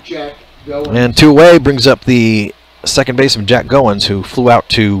 1, Jack Goins. And 2 away brings up the second baseman Jack Goins, who flew out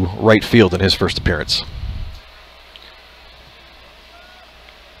to right field in his first appearance.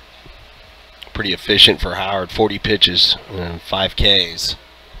 Pretty efficient for Howard. 40 pitches and 5 Ks.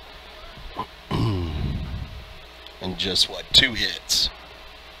 And just, what, 2 hits.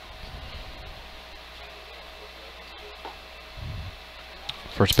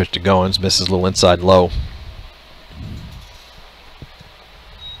 First pitch to Goins, misses a little inside low.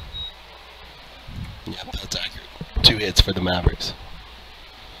 Yep, that's accurate. 2 hits for the Mavericks.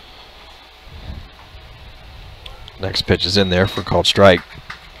 Next pitch is in there for called strike.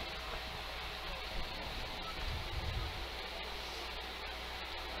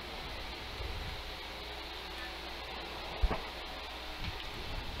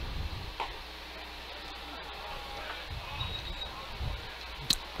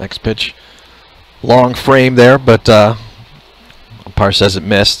 Next pitch, long frame there, but umpire says it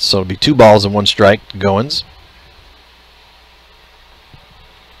missed, so it'll be 2 balls and 1 strike to Goins.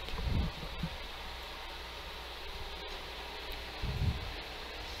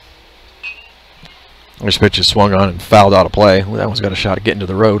 This pitch is swung on and fouled out of play. Well, that one's got a shot at getting to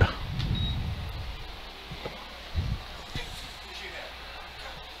the road.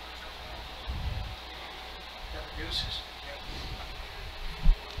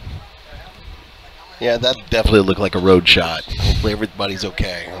 Yeah, that definitely looked like a road shot. Hopefully everybody's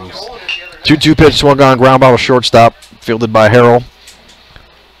okay. 2-2 pitch swung on, ground ball to shortstop, fielded by Harrell.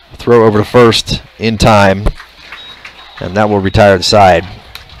 Throw over to first in time, and that will retire the side.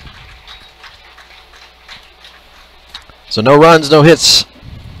 So no runs, no hits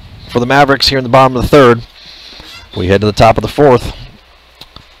for the Mavericks here in the bottom of the third. We head to the top of the 4th.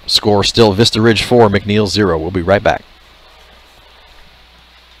 Score still Vista Ridge 4, McNeil 0. We'll be right back.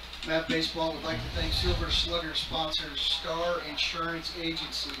 Mav Baseball would like to thank Silver Slugger sponsors Star Insurance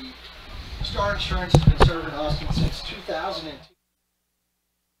Agency. Star Insurance has been serving Austin since 2002.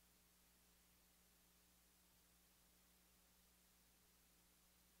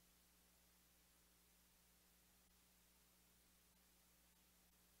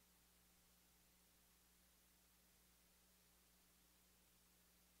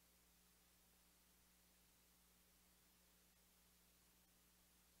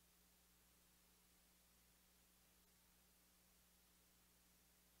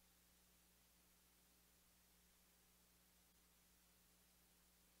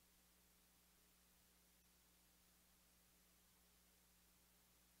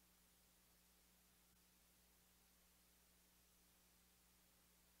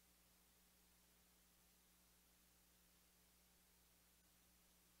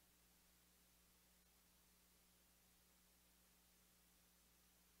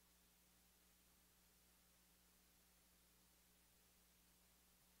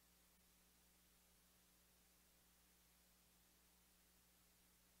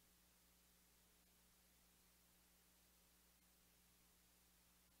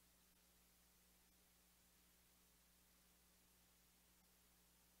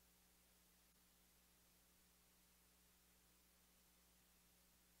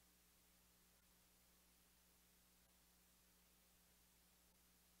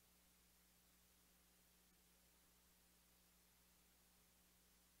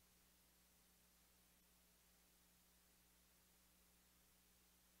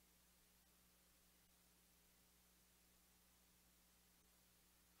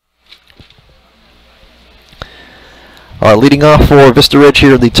 Leading off for Vista Ridge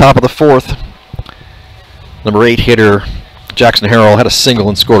here at the top of the 4th. Number 8 hitter Jackson Harrell had a single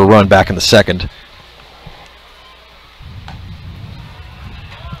and scored a run back in the 2nd.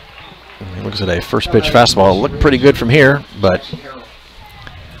 Looks at a first pitch fastball. Looked pretty good from here, but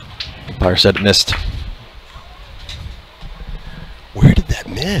umpire said it missed. Where did that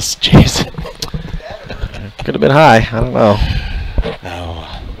miss, Jason? Could have been high. I don't know. No.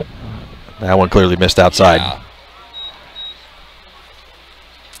 That one clearly missed outside. Yeah.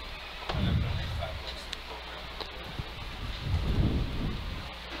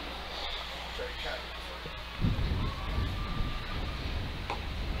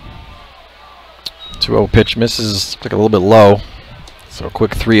 Two-0 pitch misses, like a little bit low. So a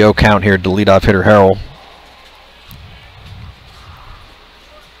quick 3-0 count here to leadoff hitter Harrell.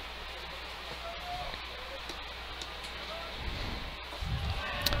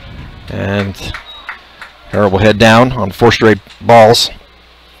 And Harrell will head down on 4 straight balls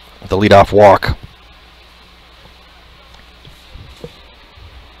with the leadoff walk.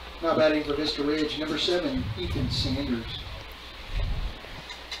 Now batting for Vista Ridge, number 7, Ethan Sanders.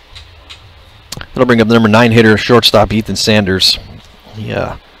 That'll bring up the number 9 hitter, shortstop Ethan Sanders. He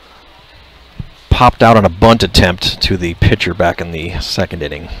popped out on a bunt attempt to the pitcher back in the 2nd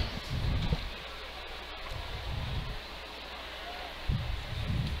inning.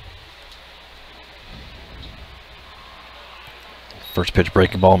 First pitch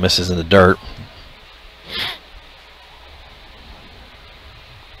breaking ball misses in the dirt.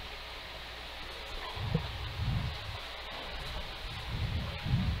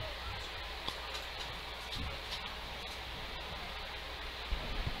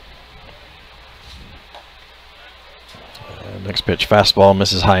 Next pitch fastball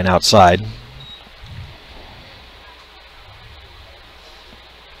misses high and outside.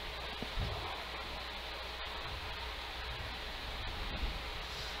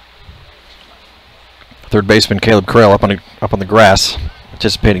 Third baseman Caleb Crail up on the grass,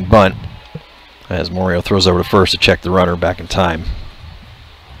 anticipating bunt, as Morio throws over to first to check the runner back in time.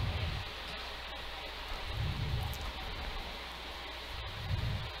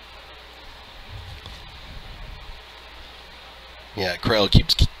 Yeah, Crail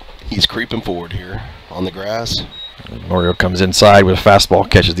he's creeping forward here on the grass. Morio comes inside with a fastball,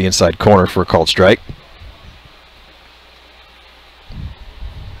 catches the inside corner for a called strike.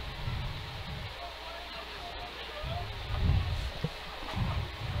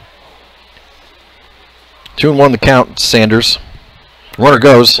 Two and one the count, Sanders. Runner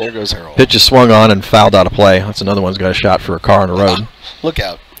goes. There goes Harrell. Pitch is swung on and fouled out of play. That's another one's got a shot for a car on the road. Look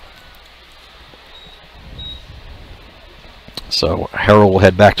out. So Harrell will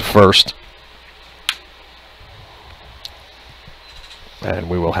head back to first. And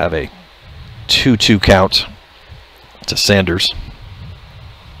we will have a 2-2 count to Sanders.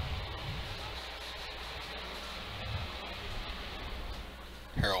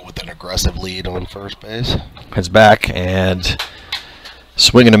 Harrell with an aggressive lead on first base. Heads back and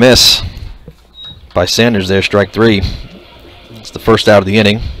swing and a miss by Sanders there, strike 3. It's the first out of the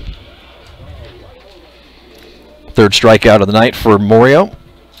inning. Third strikeout of the night for Morio.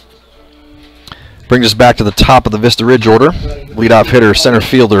 Brings us back to the top of the Vista Ridge order. Leadoff hitter, center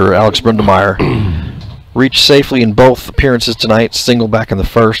fielder Alex Brundemeyer reached safely in both appearances tonight. Single back in the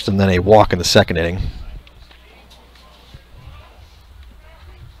 1st and then a walk in the 2nd inning.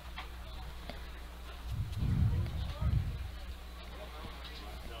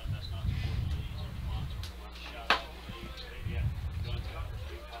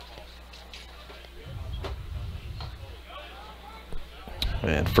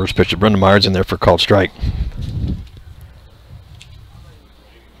 And first pitch of Brundemeyer's in there for a called strike.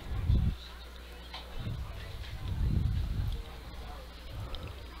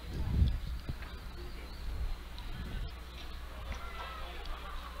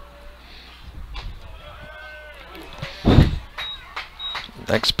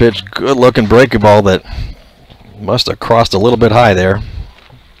 Next pitch, good looking breaking ball that must have crossed a little bit high there.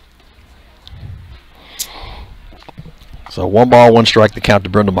 So 1 ball, 1 strike, the count to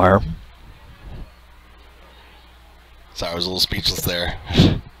Brundemeyer. Sorry, I was a little speechless there.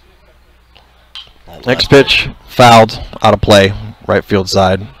 Next pitch, fouled, out of play, right field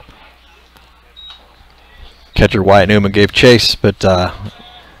side. Catcher Wyatt Newman gave chase, but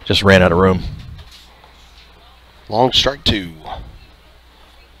just ran out of room. Long strike 2.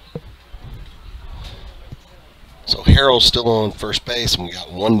 So Harrell's still on first base, and we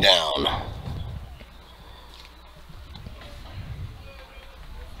got 1 down.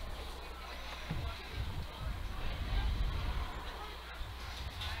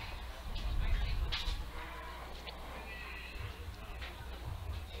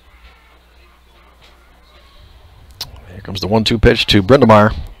 Here comes the 1-2 pitch to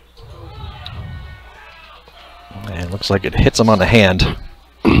Brindemeyer. And looks like it hits him on the hand.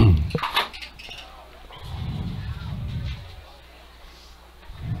 Thank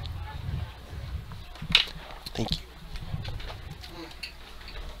you.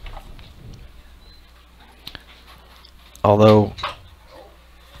 Although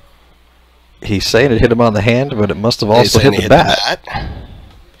he's saying it hit him on the hand, but it must have also hit the bat.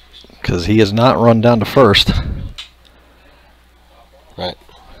 Because he has not run down to first. Right.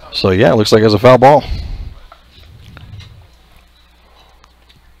 So yeah, it looks like it's a foul ball.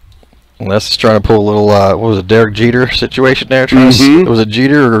 Unless he's trying to pull a little, what was it, Derek Jeter situation there? It was a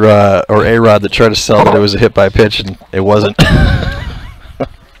Jeter or A-Rod that tried to sell that it was a hit by pitch, and it wasn't. Well,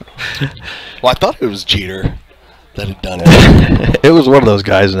 I thought it was Jeter that had done it. It was one of those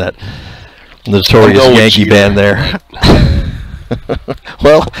guys in that notorious Yankee band there.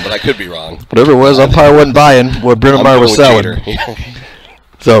 Well, but I could be wrong. Whatever it was, umpire wasn't buying what Brindemeyer was selling.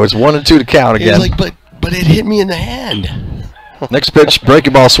 So it's 1-2 to count again. He's like, but it hit me in the hand. Next pitch,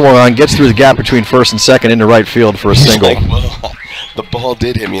 breaking ball swung on, gets through the gap between first and second into right field for a single. Like, well, the ball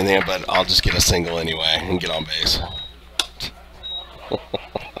did hit me in the hand, but I'll just get a single anyway and get on base.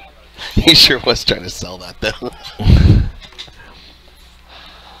 He sure was trying to sell that, though.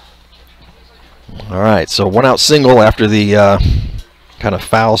 All right, so 1-out single after the kind of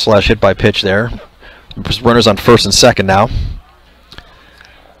foul / hit by pitch there. Runners on first and second now.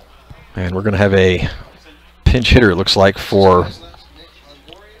 And we're going to have a pinch hitter, it looks like, for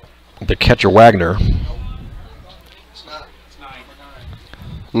the catcher Wagner.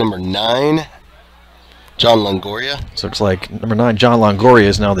 Number 9, John Longoria. So it looks like number 9, John Longoria,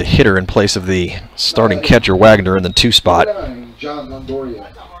 is now the hitter in place of the starting catcher Wagner in the 2 spot. John Longoria.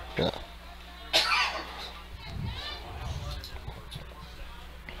 Yeah.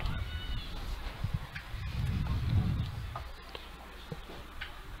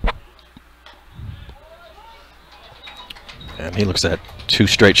 And he looks at 2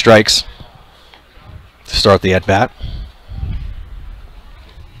 straight strikes to start the at-bat.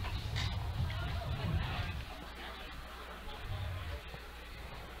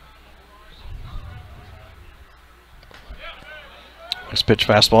 This pitch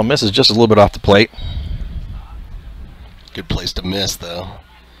fastball misses just a little bit off the plate. Good place to miss, though.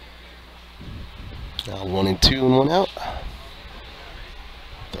 Now 1-2 and 1 out.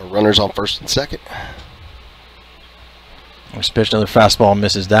 The runners on first and second. This pitch, another fastball,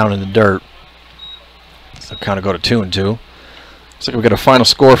 misses down in the dirt. So kind of go to 2-2. Looks like we got a final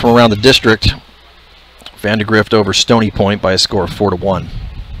score from around the district. Vandergrift over Stony Point by a score of 4-1.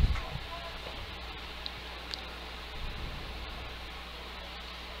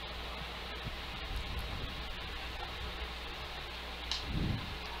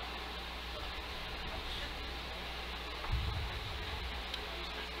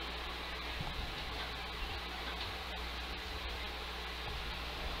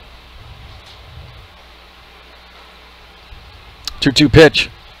 Two pitch.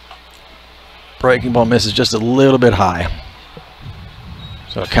 Breaking ball misses just a little bit high.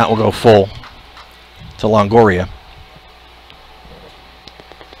 So the count will go full to Longoria.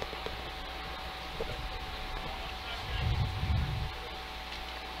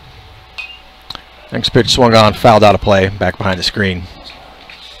 Next pitch swung on, fouled out of play, back behind the screen.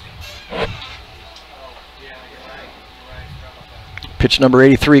 Pitch number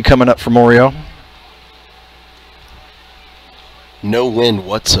 83 coming up for Morio. No wind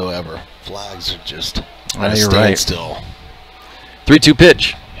whatsoever. Flags are just at a You're standstill. right. 3-2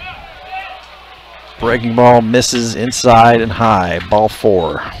 pitch. Breaking ball misses inside and high. Ball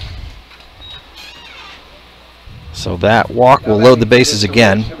 4. So that walk will load the bases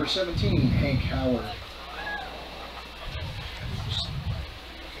again. Number 17, Hank Howard.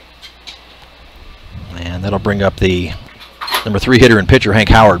 And that'll bring up the number 3 hitter and pitcher, Hank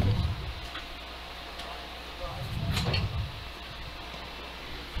Howard.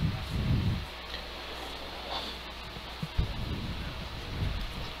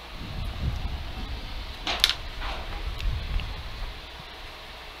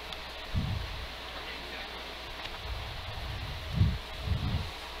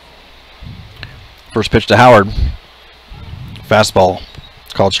 First pitch to Howard. Fastball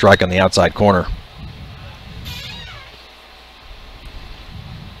called strike on the outside corner.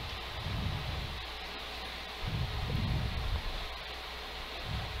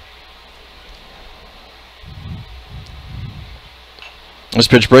 This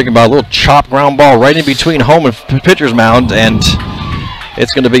pitch breaking by a little chop ground ball right in between home and pitcher's mound, and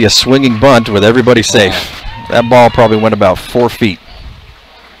it's going to be a swinging bunt with everybody safe. That ball probably went about 4 feet.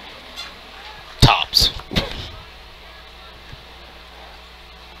 Tops.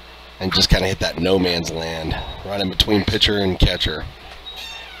 and just kind of hit that no man's land right in between pitcher and catcher.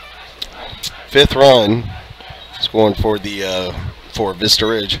 5th run scoring for the for Vista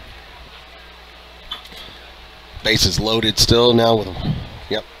Ridge. Bases loaded still now with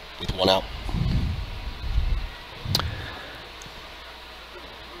with 1 out.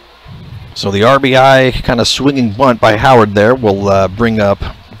 So the RBI kind of swinging bunt by Howard there will bring up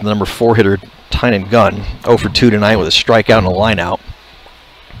the number 4 hitter Tynan Gunn, 0 for 2 tonight with a strikeout and a line out.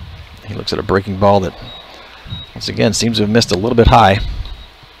 He looks at a breaking ball that once again seems to have missed a little bit high.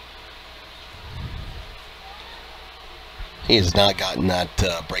 He has not gotten that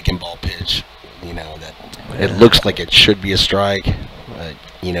breaking ball pitch, you know, that it looks like it should be a strike,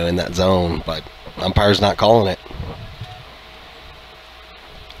 you know, in that zone, but umpire's not calling it.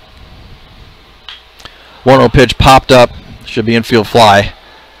 1-0 pitch popped up, should be infield fly.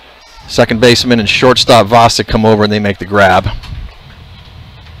 Second baseman and shortstop Vosik come over and they make the grab.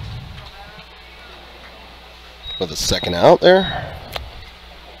 With a 2nd out there.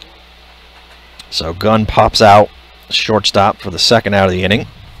 So Gunn pops out, shortstop for the 2nd out of the inning.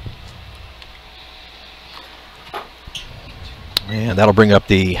 And that'll bring up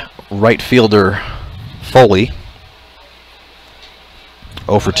the right fielder Foley.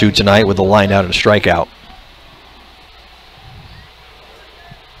 0 for 2 tonight with a line out and a strikeout.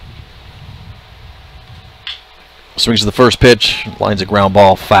 Swings to the first pitch, lines a ground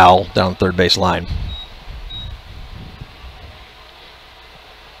ball foul down the third base line.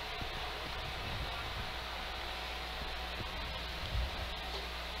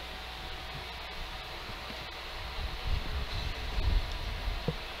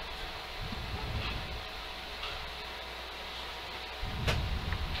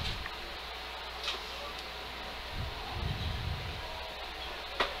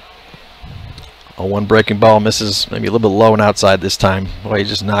 A 1 breaking ball misses, maybe a little bit low and outside this time. Boy, he's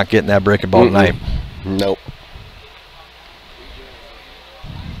just not getting that breaking ball tonight. Nope.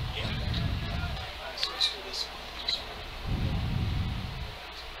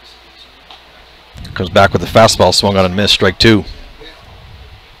 Comes back with the fastball, swung on and missed, strike 2.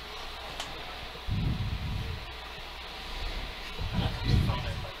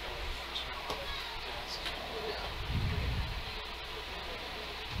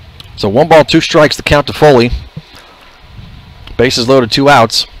 So 1 ball, 2 strikes, the count to Foley. Bases loaded, 2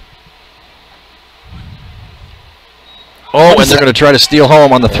 outs. Oh, and they're going to try to steal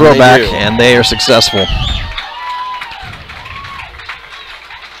home on the throwback, and they are successful.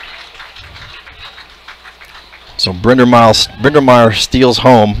 So Brindermeyer steals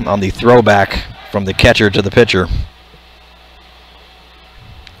home on the throwback from the catcher to the pitcher.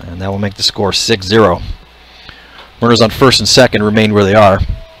 And that will make the score 6-0. Runners on 1st and 2nd remain where they are.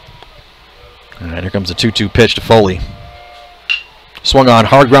 And here comes a 2-2 pitch to Foley. Swung on,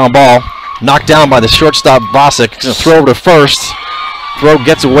 hard ground ball. Knocked down by the shortstop Vosik. He's going to throw over to first. Throw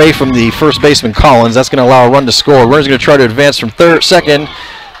gets away from the first baseman Collins. That's going to allow a run to score. Runner's going to try to advance from second.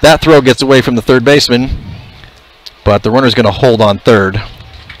 That throw gets away from the third baseman. But the runner's going to hold on third.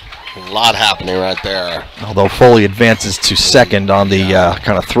 A lot happening right there. Although Foley advances to second on the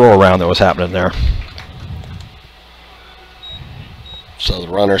kind of throw around that was happening there. So the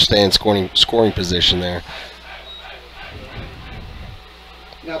runner stay in scoring position there.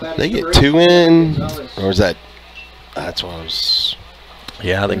 They get 2 in, or is that? That's what I was.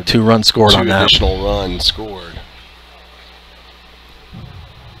 Yeah, I think 2 runs scored on that. 2 additional runs scored.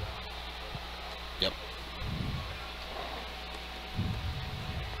 Yep.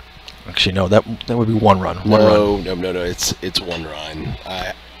 Actually, no, that would be 1 run. No. It's 1 run.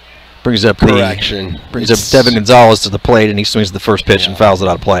 Brings up Correction. Brings up Devin Gonzalez to the plate, and he swings the first pitch and fouls it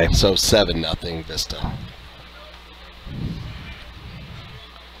out of play. So 7-0 Vista.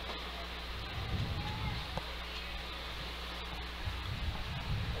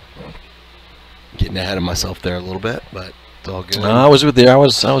 Getting ahead of myself there a little bit, but it's all good. I was with you. I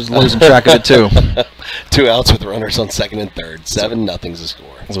was losing track of it too. 2 outs with runners on 2nd and 3rd. 7-0's the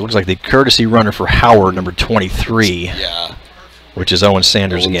score. So it looks like the courtesy runner for Howard, number 23. Yeah. Which is Owen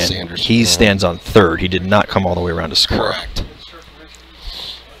Sanders again. He stands on 3rd. He did not come all the way around to score. Correct.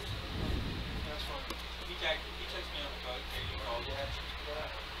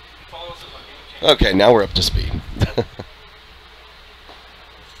 Okay, now we're up to speed.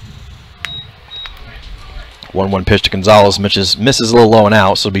 1-1 pitch to Gonzalez, misses a little low and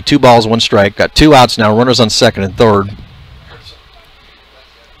out, so it'll be 2 balls, 1 strike. Got 2 outs now, runners on 2nd and 3rd.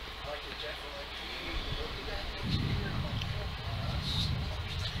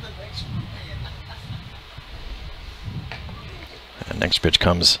 And next pitch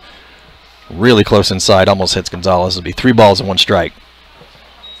comes really close inside, almost hits Gonzalez. It'll be 3 balls and 1 strike.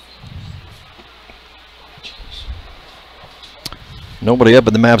 Nobody up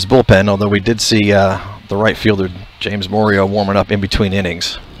in the Mavs bullpen, although we did see the right fielder, James Morio, warming up in between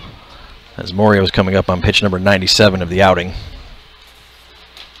innings, as Morio is coming up on pitch number 97 of the outing.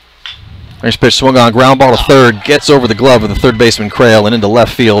 Next pitch swung on, ground ball to third, gets over the glove of the third baseman Crail and into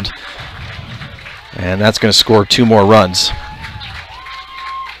left field. And that's going to score 2 more runs.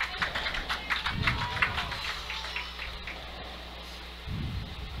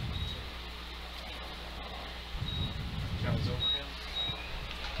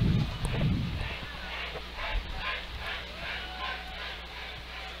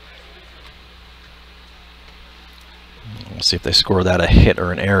 We'll see if they score that a hit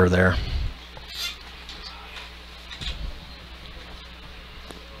or an error there.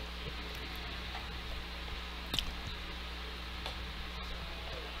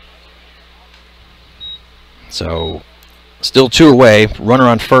 So, still 2 away. Runner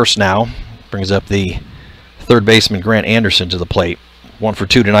on first now. Brings up the third baseman Grant Anderson to the plate. 1 for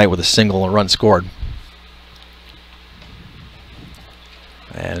 2 tonight with a single and a run scored.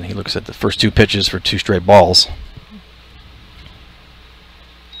 And he looks at the first 2 pitches for 2 straight balls.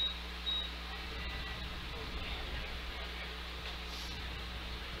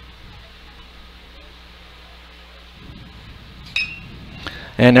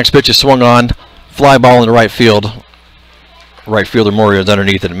 And next pitch is swung on. Fly ball into right field. Right fielder Morio is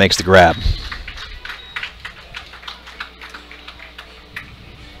underneath it and makes the grab.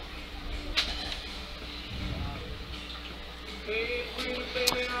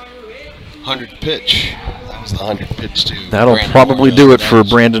 Pitch. That was the 100th pitch to That'll Brandon probably Morio. do it for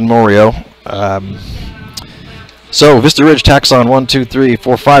Brandon Morio. So Vista Ridge tacks on 1, 2, 3,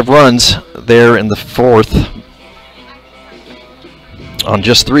 4, 5 runs there in the 4th on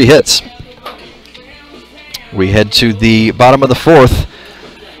just 3 hits. We head to the bottom of the 4th.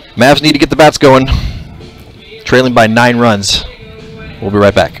 Mavs need to get the bats going, trailing by 9 runs. We'll be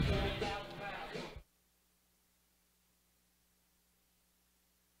right back.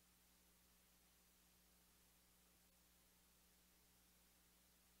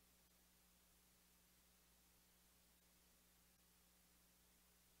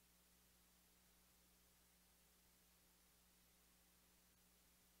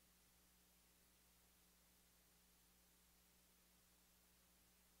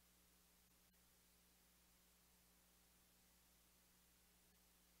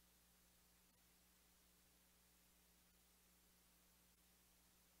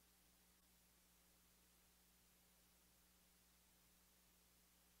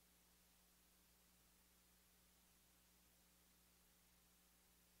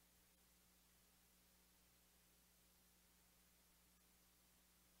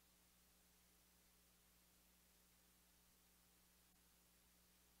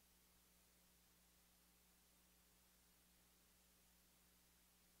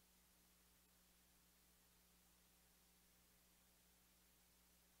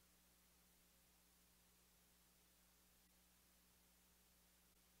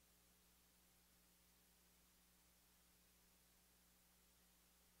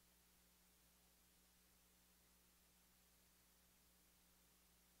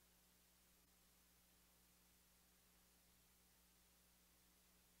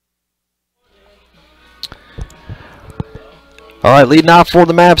 All right, leading off for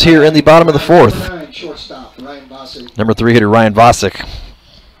the Mavs here in the bottom of the 4th. Shortstop, Ryan Bosick. Number 3 hitter Ryan Vosick.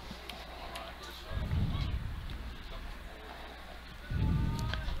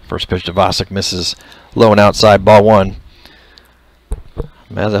 First pitch to Vosick misses low and outside, ball 1.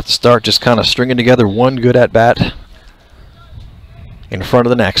 Mavs have to start just kind of stringing together one good at bat in front of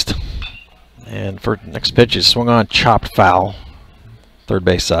the next. And for next pitch is swung on, chopped foul, third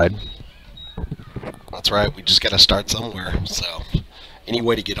base side. That's right. We just got to start somewhere. So, any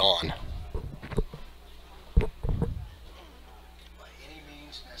way to get on.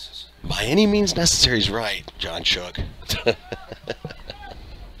 By any means necessary is right, John Shook.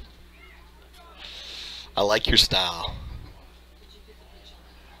 I like your style.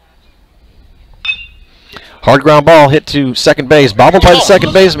 Hard ground ball hit to second base, bobbled by the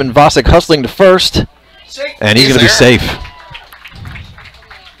second baseman. Vosick hustling to first, and he's going to be safe.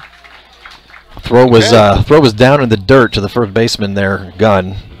 Throw was down in the dirt to the first baseman there,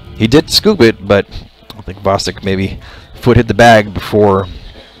 Gunn. He did scoop it, but I think Vosick maybe foot hit the bag before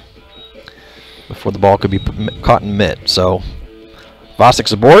the ball could be caught in mitt. So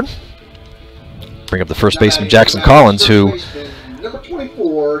Vosick's aboard. Bring up the first baseman Jackson Collins, who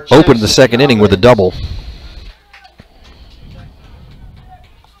opened the second inning with a double.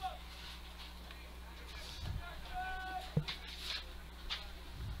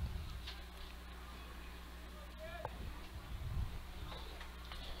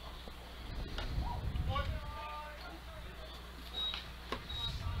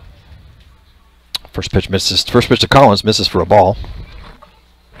 First pitch misses. First pitch to Collins misses for a ball.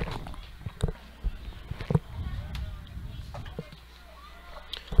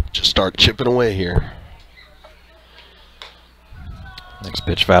 Just start chipping away here. Next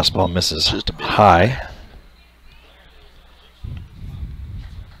pitch fastball misses Just a bit high.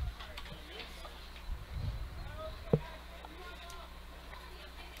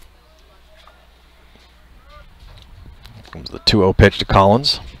 Comes the 2-0 pitch to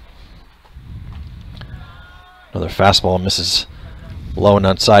Collins. Another fastball misses low and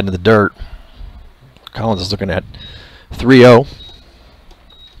outside into the dirt. Collins is looking at 3-0.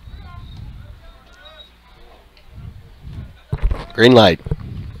 Green light.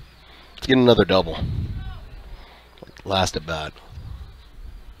 Let's get another double. Last at bat.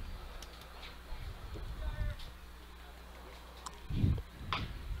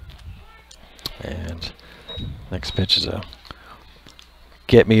 And next pitch is a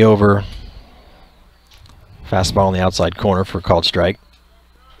get me over fastball on the outside corner for a called strike.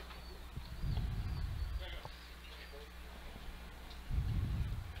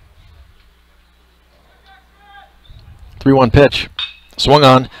 Three-one pitch. Swung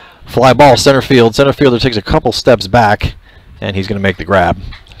on. Fly ball, center field. Center fielder takes a couple steps back, and he's going to make the grab.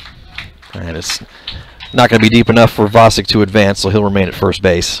 And it's not going to be deep enough for Vosick to advance, so he'll remain at first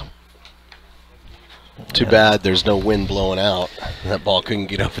base. Too bad there's no wind blowing out. That ball couldn't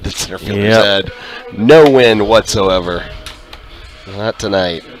get over the center fielder's head. No wind whatsoever. Not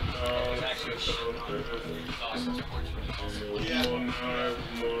tonight.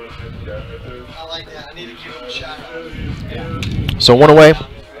 I like that. I need to give him a shot. So one away.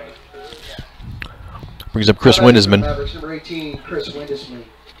 Brings up Chris Windesman. Number 18, Chris Windesman.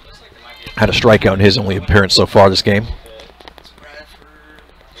 Had a strikeout in his only appearance so far this game.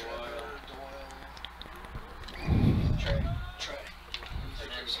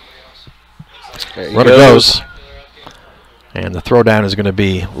 Runner goes. And the throwdown is going to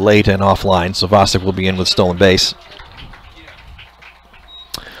be late and offline, so Vosick will be in with stolen base.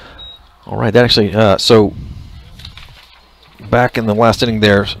 All right, that actually, so back in the last inning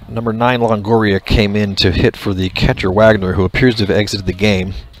there, number 9 Longoria came in to hit for the catcher Wagner, who appears to have exited the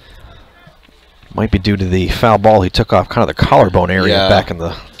game. Might be due to the foul ball he took off kind of the collarbone area back in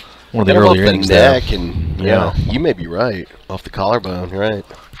the one of the earlier innings there. And, yeah, you may be right. Off the collarbone, you're right.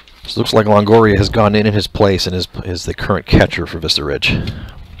 So it looks like Longoria has gone in his place and is the current catcher for Vista Ridge.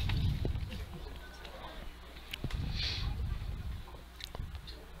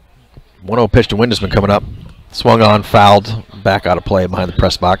 One-0 pitch to Windesman coming up. Swung on, fouled, back out of play behind the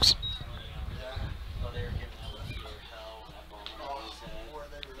press box.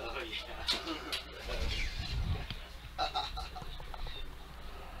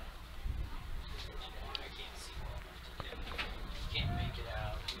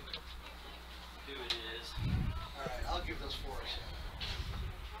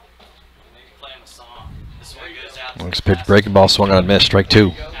 Next pitch, breaking ball, swung on and missed, strike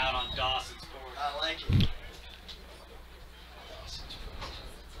 2.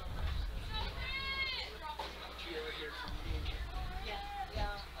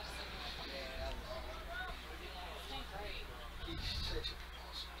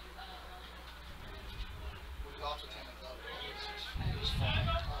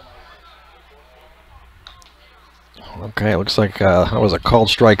 Okay, it looks like that was a called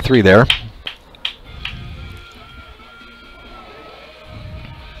strike 3 there.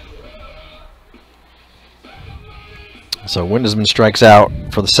 So Windesman strikes out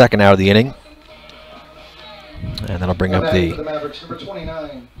for the second out of the inning. And that'll bring up the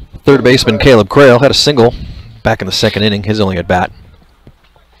third baseman, Caleb Crail. Had a single back in the second inning, his only at bat.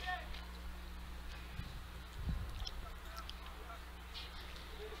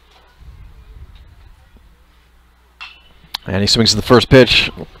 And he swings to the first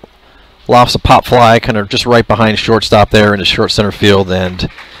pitch, lofts a pop fly, kind of just right behind shortstop there into short center field, and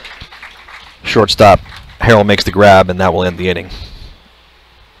shortstop Harrell makes the grab, and that will end the inning.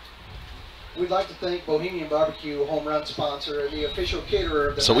 We'd like to thank Bohemian Barbecue, home run sponsor, and the official caterer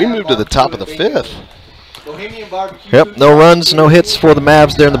of the So we moved to the top of the 5th. Bohemian Barbecue. Yep, no runs, no hits for the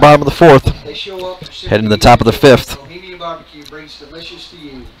Mavs there in the bottom of the 4th. They show up Heading to the top of the 5th. Bohemian Barbecue brings delicious to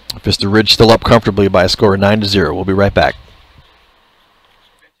you. Vista Ridge still up comfortably by a score of 9-0. We'll be right back.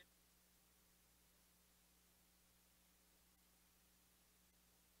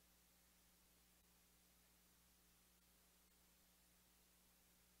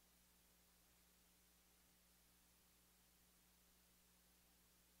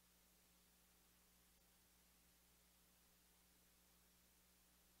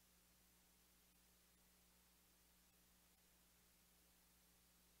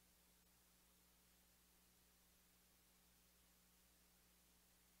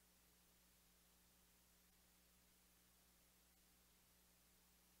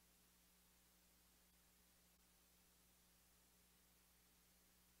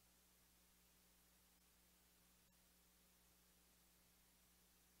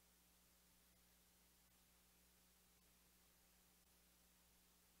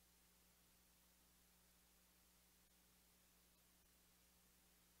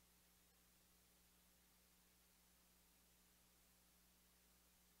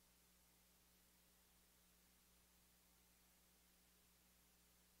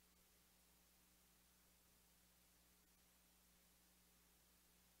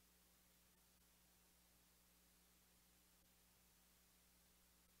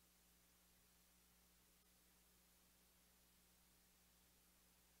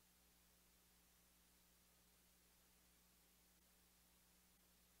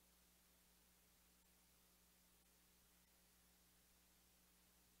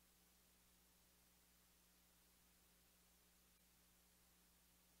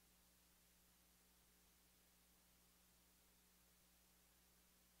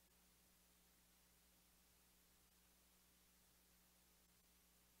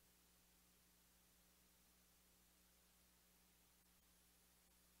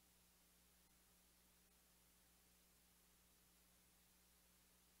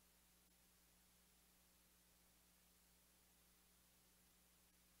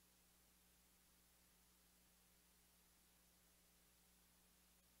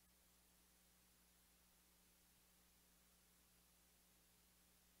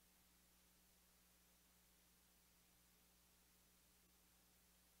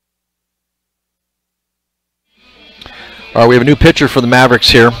 All right, we have a new pitcher for the Mavericks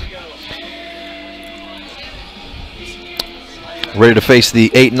here. Ready to face the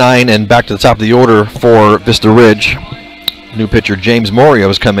 8-9 and back to the top of the order for Vista Ridge. New pitcher James Morio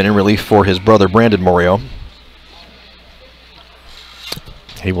has come in relief for his brother Brandon Morio.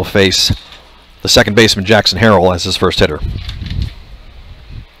 He will face the second baseman Jackson Harrell as his first hitter.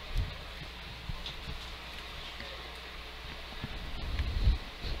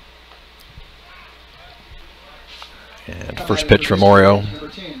 And first pitch from Morio.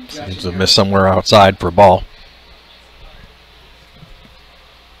 Seems to have missed somewhere outside for a ball.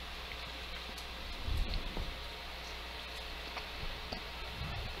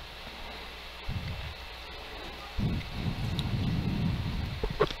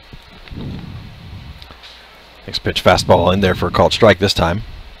 Next pitch, fastball in there for a called strike this time.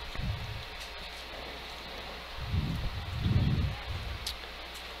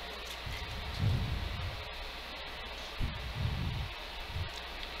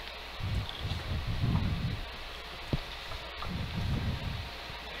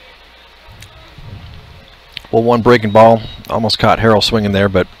 Well, one breaking ball. Almost caught Harrell swinging there,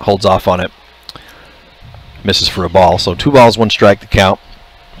 but holds off on it. Misses for a ball. So 2 balls, 1 strike to count.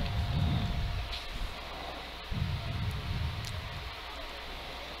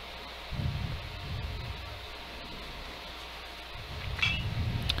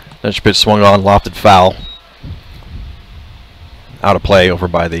 Next pitch swung on, lofted foul. Out of play over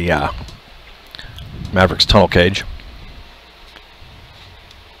by the Mavericks tunnel cage.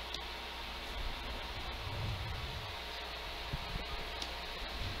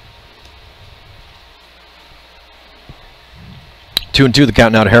 Two and two, the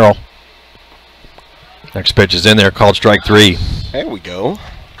count now to Harrell. Next pitch is in there, called strike 3. There we go.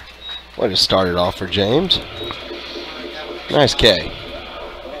 Way to start it off for James. Nice K.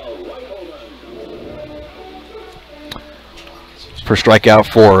 First strikeout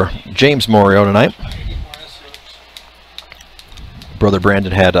for James Morio tonight. Brother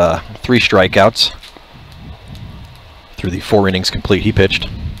Brandon had 3 strikeouts through the 4 innings complete he pitched.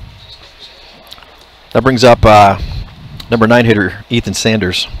 That brings up number 9 hitter Ethan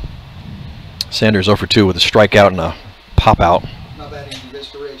Sanders. Sanders 0 for 2 with a strikeout and a pop out. Now batting for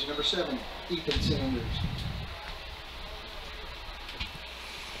Vista Ridge, number 7, Ethan Sanders.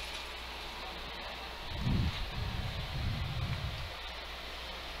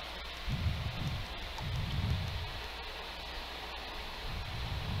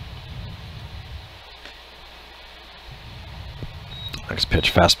 Next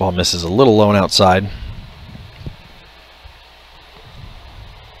pitch, fastball misses a little low and outside.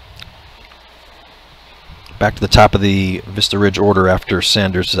 Back to the top of the Vista Ridge order after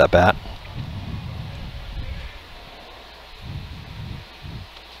Sanders is at bat.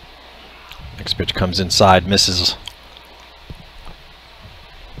 Next pitch comes inside, misses.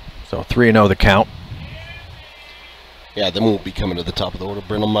 So 3-0 the count. Yeah, then we'll be coming to the top of the order.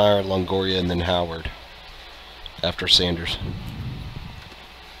 Brindlemeyer, Longoria, and then Howard after Sanders.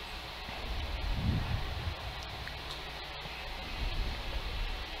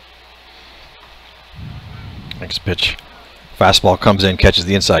 Next pitch, fastball comes in, catches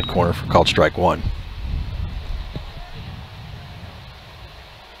the inside corner for called strike 1.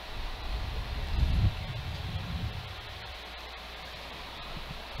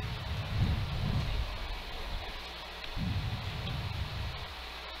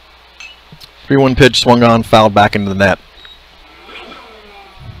 Three-one pitch swung on, fouled back into the net.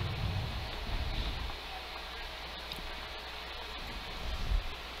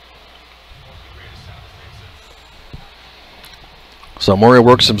 So Morio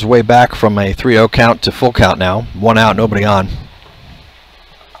works his way back from a 3-0 count to full count now. 1 out, nobody on.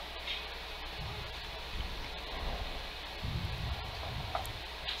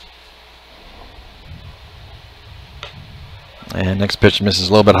 And next pitch misses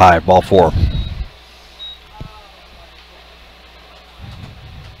a little bit high, ball 4.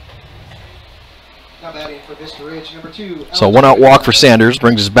 Now batting for Vista Ridge, number 2. So 1 out walk for Sanders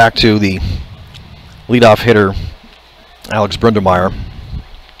brings us back to the leadoff hitter, Alex Brindlemeyer.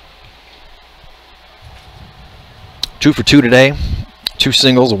 2 for 2 today. 2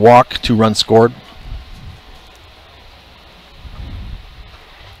 singles, a walk, 2 runs scored.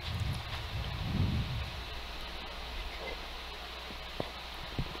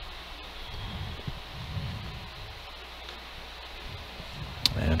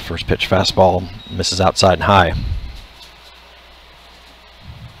 And first pitch fastball misses outside and high.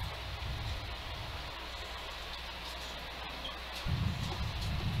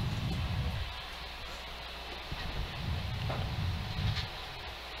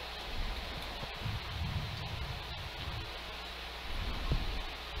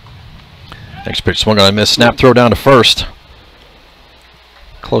 Next pitch swung on a miss. Snap throw down to first.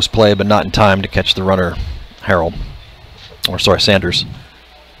 Close play, but not in time to catch the runner, Harold. Or sorry, Sanders.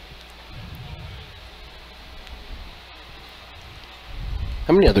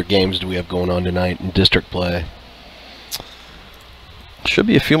 How many other games do we have going on tonight in district play? Should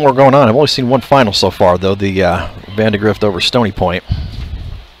be a few more going on. I've only seen one final so far, though. The Vandergrift over Stony Point.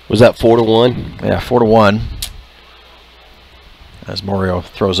 Was that 4-1? Yeah, 4-1. As Morio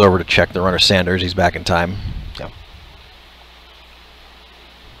throws over to check the runner Sanders, he's back in time. Yeah.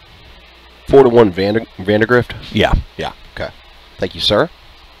 4-1 Vandergrift? Yeah. Yeah, okay. Thank you, sir.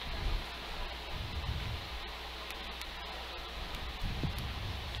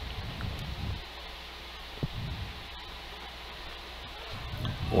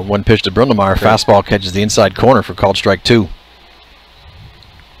 One pitch to Brundemeyer. Fastball catches the inside corner for called strike 2.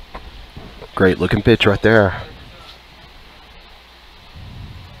 Great looking pitch right there.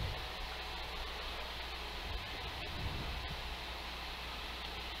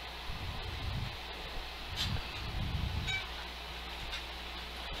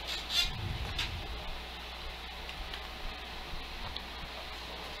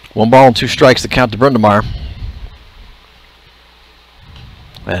 One ball and 2 strikes to count to Brundemeyer.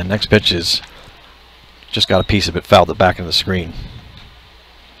 And next pitch is just got a piece of it, fouled it back into the screen.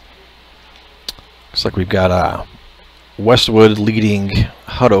 Looks like we've got Westwood leading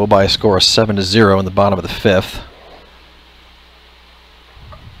Hutto by a score of 7-0 in the bottom of the 5th.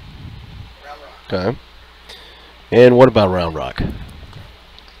 Okay. And what about Round Rock?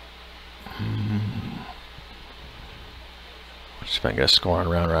 Just if I can get a score on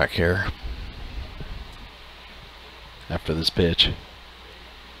Round Rock here. After this pitch.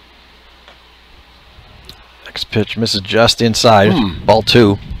 Next pitch misses just inside. Ball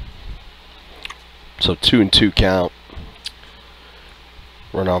 2. So 2-2 count.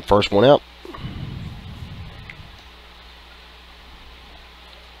 Run on first, one out.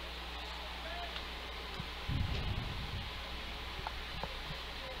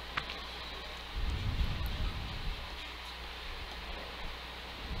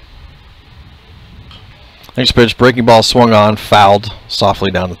 Next pitch, breaking ball swung on, fouled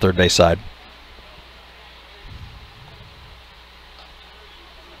softly down the third base side.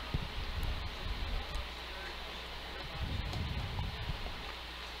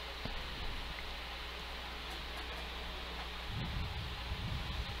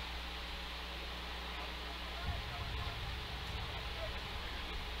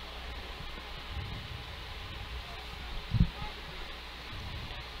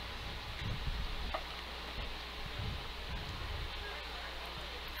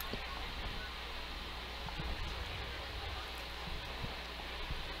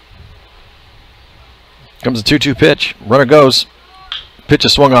 Comes a 2-2 pitch. Runner goes. Pitch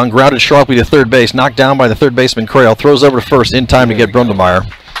is swung on, grounded sharply to third base, knocked down by the third baseman Crail. Throws over to first in time to get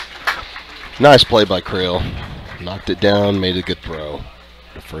Brundemeyer. Nice play by Crail. Knocked it down, made a good throw.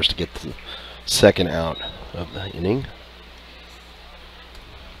 The first to get the second out of the inning.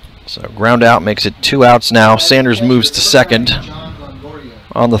 So ground out makes it 2 outs now. Sanders moves to second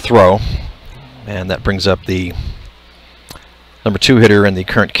on the throw. And that brings up the number 2 hitter and the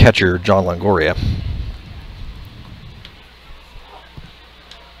current catcher, John Longoria.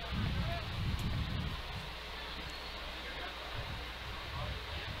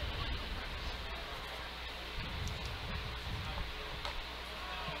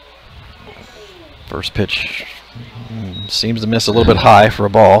 First pitch seems to miss a little bit high for a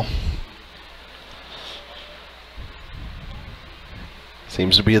ball.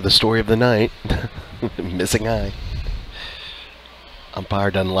 Seems to be the story of the night. Missing eye.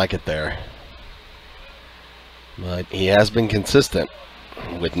 Umpire doesn't like it there. But he has been consistent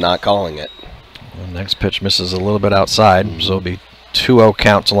with not calling it. The next pitch misses a little bit outside, so it'll be 2-0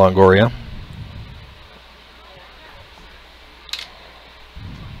 count to Longoria.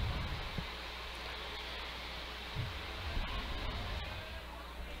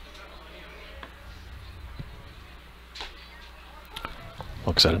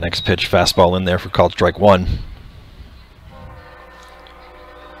 Looks at a next pitch, fastball in there for called strike 1.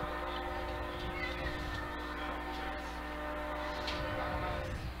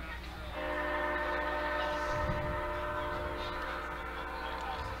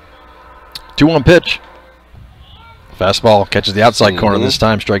 Two-one pitch. Fastball catches the outside corner this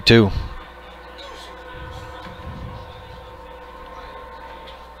time, strike 2.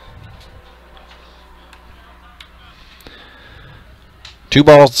 Two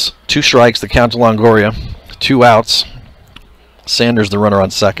balls, 2 strikes, the count to Longoria. 2 outs. Sanders the runner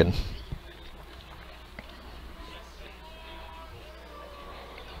on second.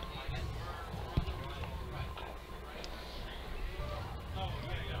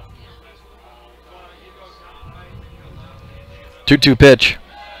 2-2 pitch.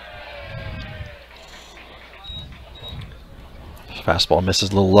 Fastball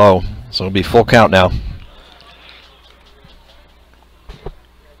misses a little low, so it'll be full count now.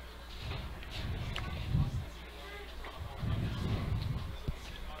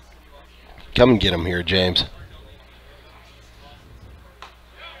 Come and get him here, James.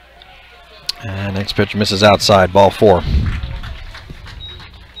 And next pitch misses outside, ball 4.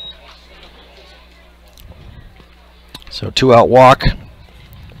 So 2-out walk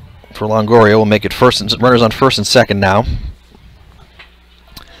for Longoria will make it runners on first and second now.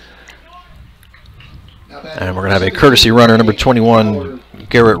 And we're going to have a courtesy runner, number 21,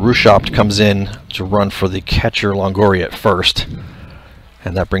 Garrett Rushopt, comes in to run for the catcher Longoria at first.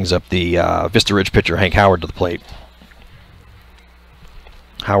 And that brings up the Vista Ridge pitcher, Hank Howard, to the plate.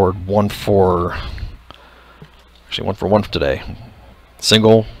 Howard 1 for 1 today.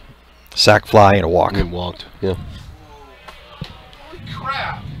 Single, sac fly, and a walk. And walked, yeah.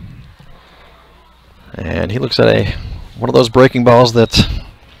 Crap. And he looks at one of those breaking balls that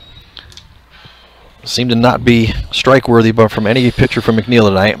seem to not be strike worthy, but from any pitcher from McNeil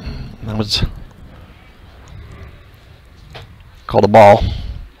tonight. That was called a ball.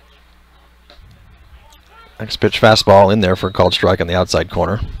 Next pitch fastball in there for a called strike on the outside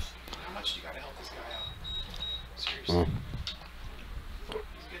corner. How much do you got to help this guy out? Seriously.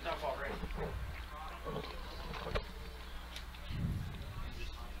 He's good enough already.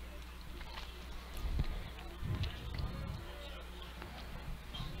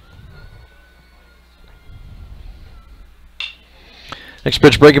 Next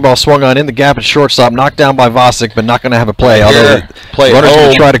pitch, breaking ball swung on in the gap at shortstop, knocked down by Vosick, but not going to have a play. Although the runner's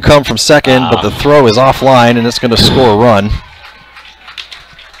going to try to come from second, but the throw is offline, and it's going to score a run.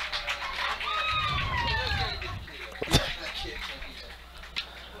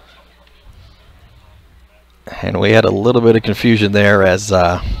 And we had a little bit of confusion there as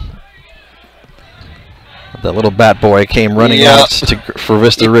that little bat boy came running out for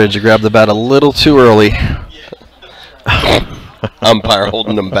Vista Ridge. He grabbed the bat a little too early. Umpire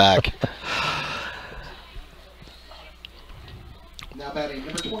holding them back. Now batting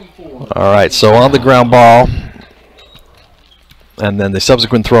number 24. All right, so on the ground ball, and then the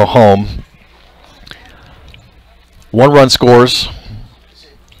subsequent throw home. 1 run scores.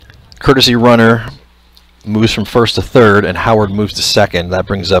 Courtesy runner moves from first to third, and Howard moves to second. That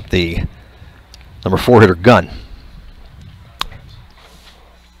brings up the number 4 hitter, Gunn.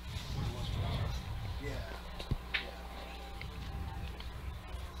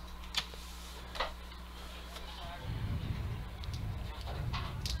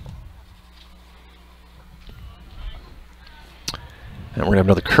 And we're going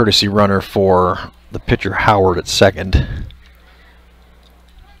to have another courtesy runner for the pitcher Howard at second.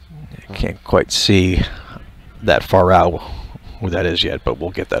 I can't quite see that far out who that is yet, but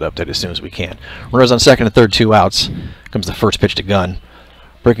we'll get that update as soon as we can. Runners on second and third, 2 outs. Comes the first pitch to Gunn.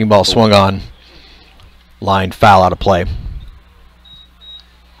 Breaking ball swung on. Line foul, out of play.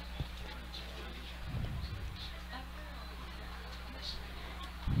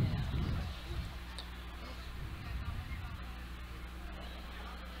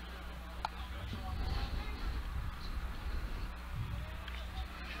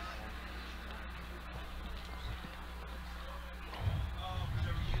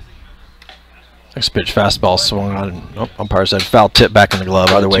 Next pitch, fastball swung on. Oh, umpire said foul, tip back in the glove.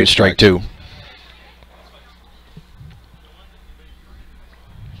 Either way, strike 2.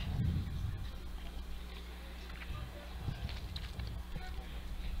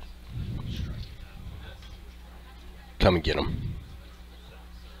 Come and get him.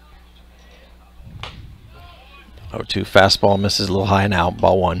 0-2 fastball misses a little high and out.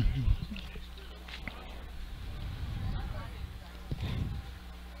 Ball 1.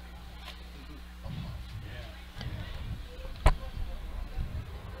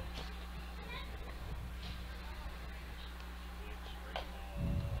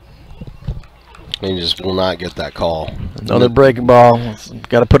 He just will not get that call. Another breaking ball.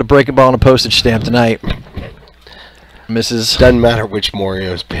 Got to put a breaking ball on a postage stamp tonight. Misses. Doesn't matter which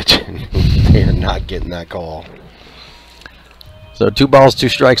Morio's pitching. They're not getting that call. So 2 balls, 2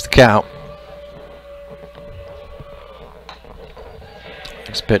 strikes to count.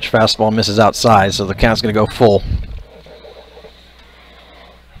 Next pitch, fastball misses outside, so the count's going to go full.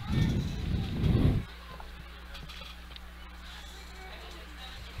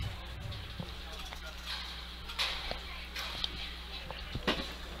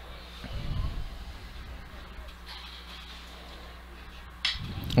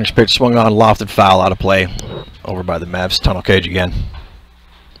 Next pitch swung on, lofted foul, out of play, over by the Mavs tunnel cage again.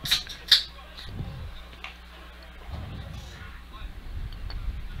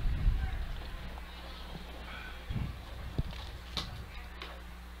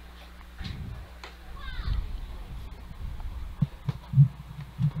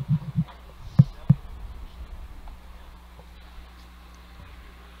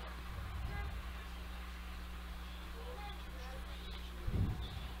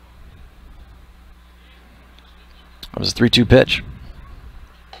 was a 3-2 pitch.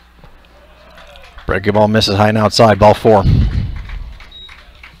 Breaking ball misses high and outside, ball 4.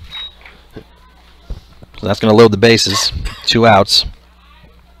 So that's going to load the bases. 2 outs.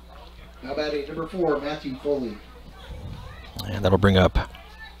 Now batting number 4, Matthew Foley. And that'll bring up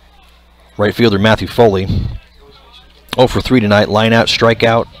right fielder Matthew Foley. 0 for 3 tonight, line out,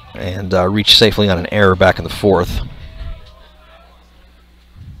 strikeout, and reached safely on an error back in the 4th.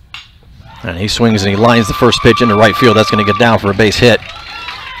 And he swings and he lines the first pitch into right field. That's going to get down for a base hit.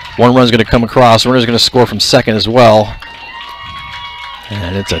 1 run's going to come across. Runner's going to score from second as well.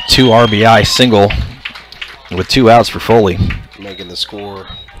 And it's a 2 RBI single with 2 outs for Foley. Making the score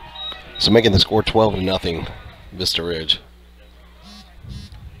 12-0, Vista Ridge.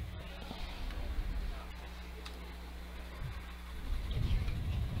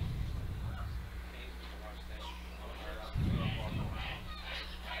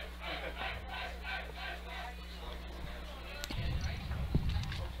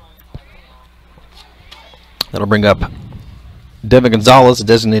 That'll bring up Devin Gonzalez, a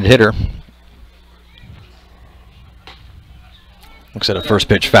designated hitter. Looks at a first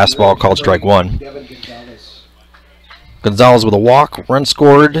pitch fastball called strike 1. Gonzalez with a walk, run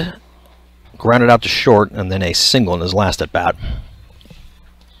scored, grounded out to short, and then a single in his last at bat.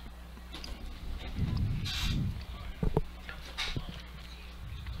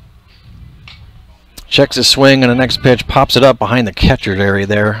 Checks his swing, and the next pitch pops it up behind the catcher's area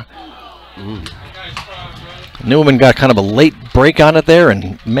there. Newman got kind of a late break on it there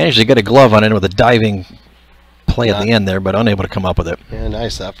and managed to get a glove on it with a diving play at the end there, but unable to come up with it. Yeah,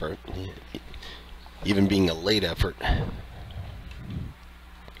 nice effort. Even being a late effort.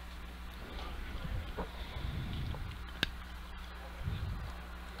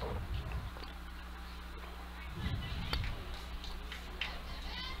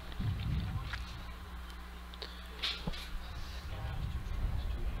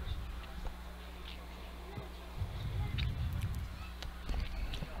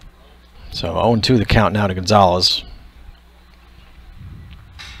 So 0-2 the count now to Gonzalez.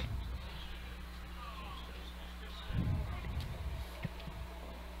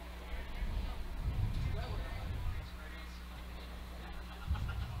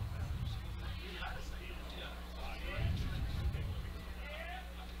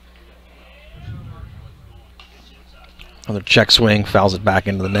 Another check swing, fouls it back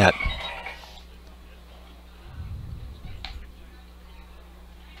into the net.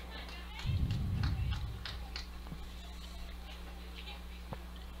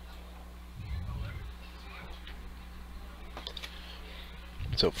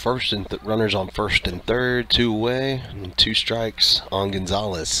 So runners on first and third, 2 away, and 2 strikes on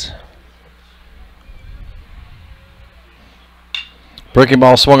Gonzalez. Breaking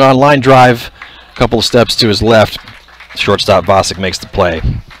ball swung on, line drive, a couple of steps to his left. Shortstop Vosick makes the play.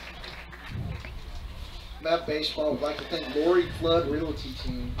 Matt Baseball would like to thank Lori Flood Realty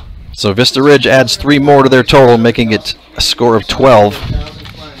Team. So Vista Ridge adds 3 more to their total, making it a score of 12.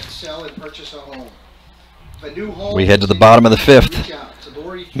 Sell and purchase a home. A new home. We head to the bottom of the 5th.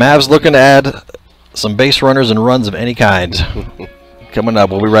 Mavs looking to add some base runners and runs of any kind. Coming up,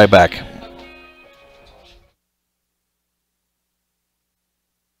 we'll be right back.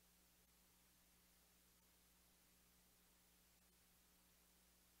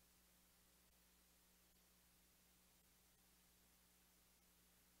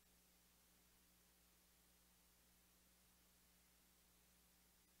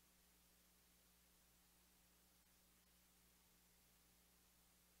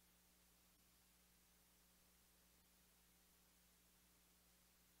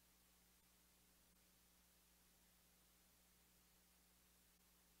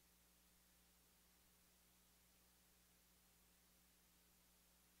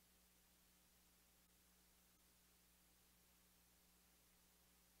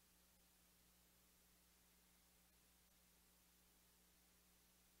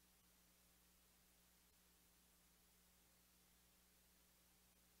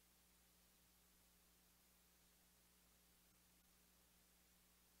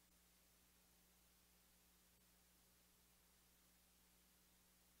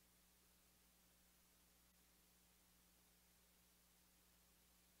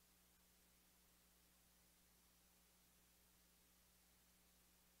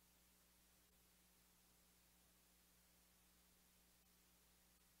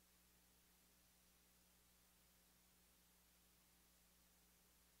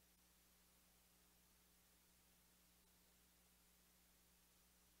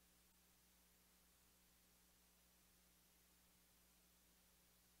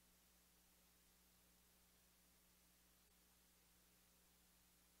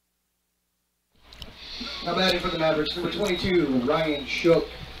 Now batting for the Mavericks, number 22, Ryan Shook.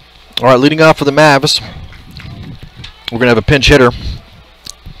 All right, leading off for the Mavs, we're going to have a pinch hitter.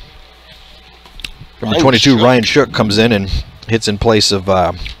 Number 22, Ryan Shook, comes in and hits in place of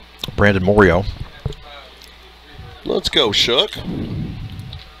Brandon Morio. Let's go, Shook.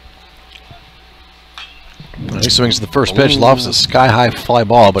 He swings the first pitch, lofts a sky-high fly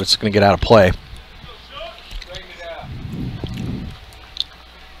ball, but it's going to get out of play.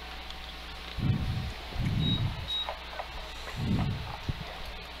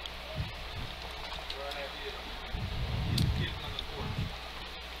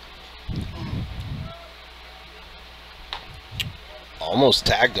 Almost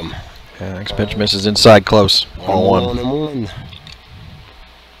tagged him. Yeah, next pitch misses inside close. Ball one. 1-1.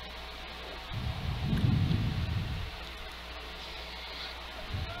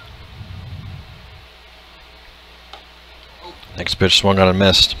 Next pitch swung on and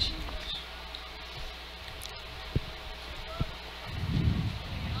missed.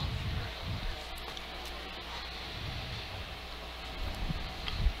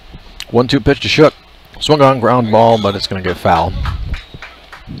 One-two pitch to Shook. Swung on, ground ball, but it's going to get foul.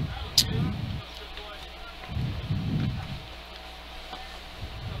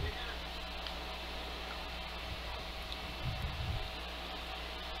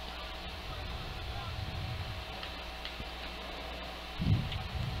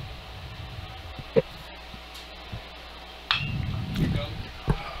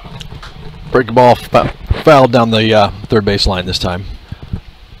 Breaking ball fouled down the third base line this time.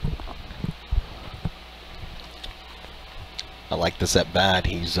 I like this at bat.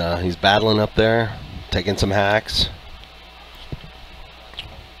 He's battling up there, taking some hacks.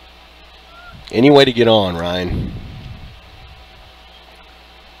 Any way to get on, Ryan.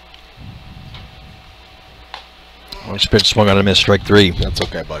 Next pitch swung on and missed, strike three. That's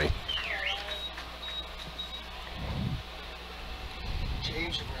okay, buddy.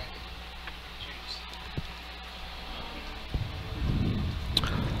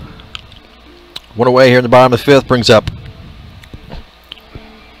 One away here in the bottom of the fifth brings up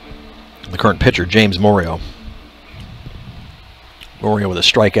the current pitcher, James Morio. Morio with a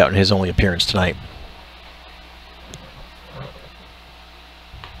strikeout in his only appearance tonight.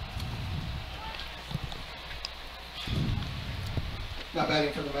 Now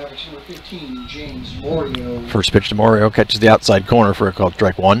batting for the Mavericks, number 15, James Morio. First pitch to Morio, catches the outside corner for a called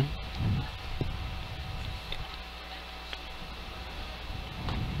strike one.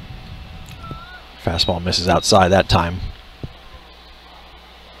 Fastball misses outside that time.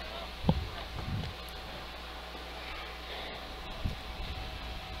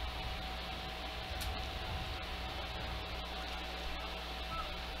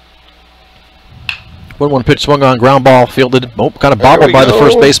 One pitch swung on, ground ball fielded. Oh, kind of bobbled by the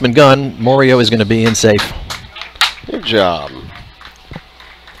first baseman Gunn. Morio is going to be in safe. Good job.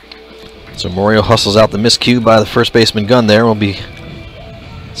 So Morio hustles out the miscue by the first baseman Gunn there. Will be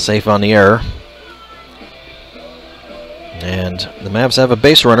safe on the error. And the Mavs have a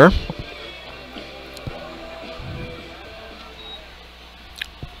base runner.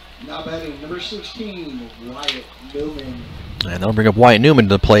 Now batting, number 16, Wyatt Newman. And they'll bring up Wyatt Newman to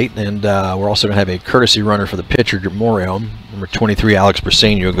the plate. And we're also going to have a courtesy runner for the pitcher, Morio. Number 23, Alex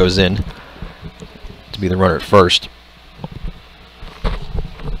Briseño, goes in to be the runner at first.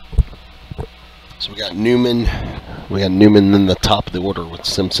 So we got Newman. We got Newman in the top of the order with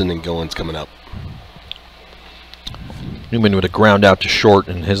Simpson and Goins coming up. Newman with a ground out to short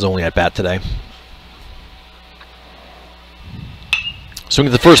in his only at bat today. Swing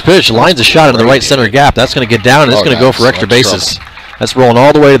at the first pitch, lines a shot into the right center gap. That's going to get down, and it's going to go for extra bases. That's rolling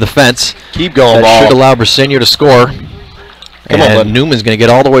all the way to the fence. Keep going, that ball. Should allow Briseño to score. Come on, bud. Newman's going to get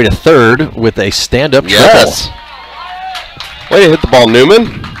all the way to third with a stand-up triple. Way to hit the ball,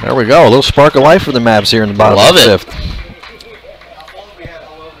 Newman. There we go. A little spark of life for the Mavs here in the bottom of the fifth.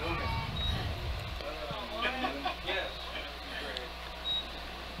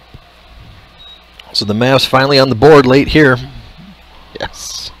 So the Mavs finally on the board late here.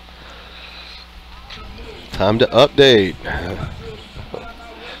 Yes. Time to update.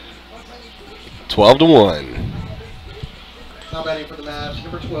 12-1. Now batting for the Mavs,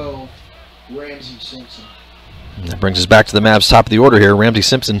 number 12, Ramsey Simpson. And that brings us back to the Mavs top of the order here. Ramsey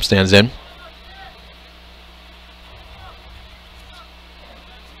Simpson stands in.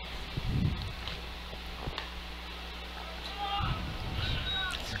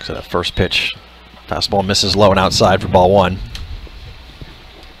 So that first pitch, fastball misses low and outside for ball one.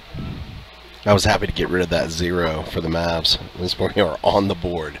 I was happy to get rid of that 0 for the Mavs. This morning are on the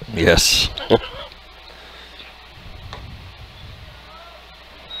board. Yes.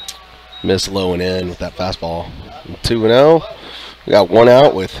 Missed low and in with that fastball. 2-0. We got one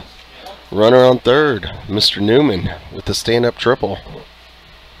out with runner on third. Mr. Newman with the stand-up triple.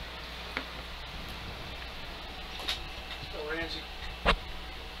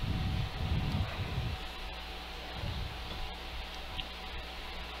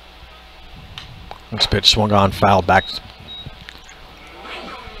 Next pitch swung on, fouled back.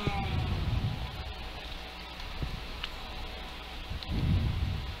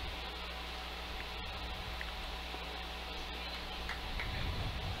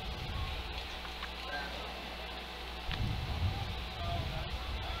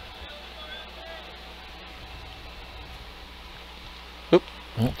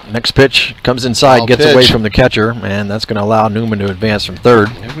 Next pitch comes inside, Foul gets pitch. away from the catcher, and that's going to allow Newman to advance from third.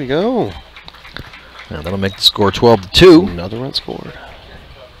 There we go. And that'll make the score 12-2. Another run scored.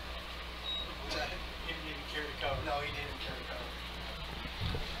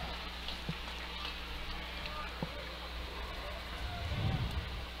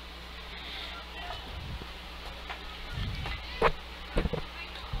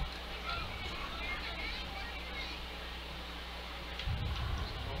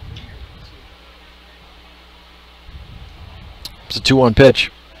 It's a 2-1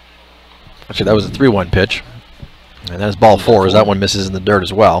 pitch. Actually, that was a 3-1 pitch. And that's ball 4, as that one misses in the dirt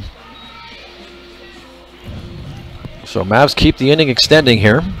as well. So Mavs keep the inning extending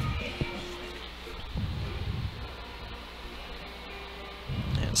here.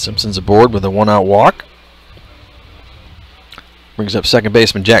 And Simpson's aboard with a 1-out walk. Brings up second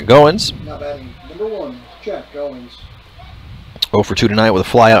baseman Jack Goins. Now batting number 1, Jack Goins. 0 for 2 tonight with a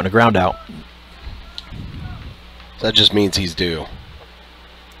fly out and a ground out. That just means he's due.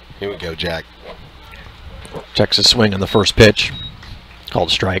 Here we go, Jack. Checks his swing on the first pitch. Called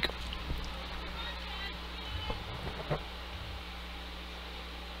strike.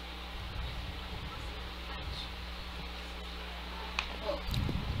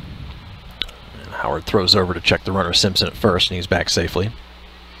 And Howard throws over to check the runner Simpson at first, and he's back safely.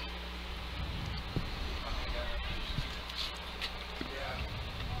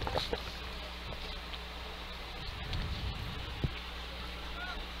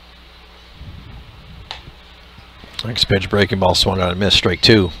 Next pitch, breaking ball swung on and missed, strike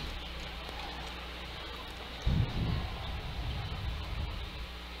 2.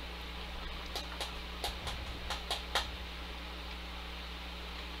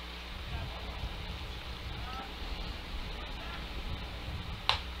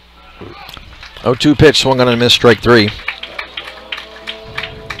 Oh, 2 pitch, swung on and missed, strike 3.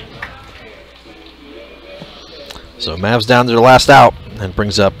 So Mavs down to their last out and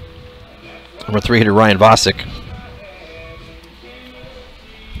brings up number 3 hitter Ryan Vosick.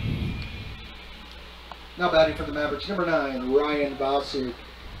 Now batting for the Mavericks, number 9, Ryan Vosick.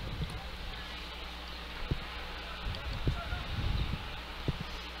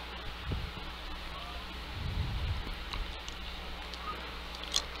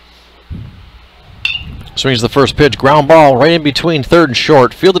 Swings the first pitch, ground ball right in between third and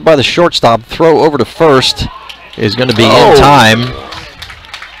short, fielded by the shortstop. Throw over to first is going to be in time,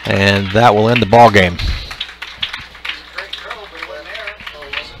 and that will end the ball game.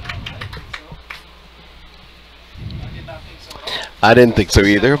 I didn't think so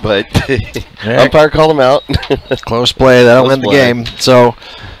either, but umpire called him out. Close play, that'll end the game. So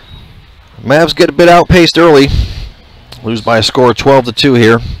Mavs get a bit outpaced early, lose by a score of 12-2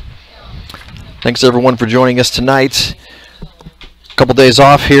 here. Thanks everyone for joining us tonight. A couple days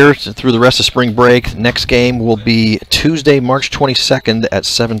off here through the rest of spring break. Next game will be Tuesday, March 22nd at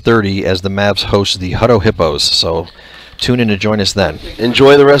 7:30 as the Mavs host the Hutto Hippos. So tune in to join us then.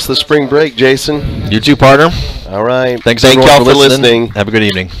 Enjoy the rest of the spring break, Jason. You too, partner. All right. Thanks Thank everyone y'all for listening. listening. Have a good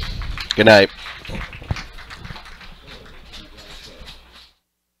evening. Good night.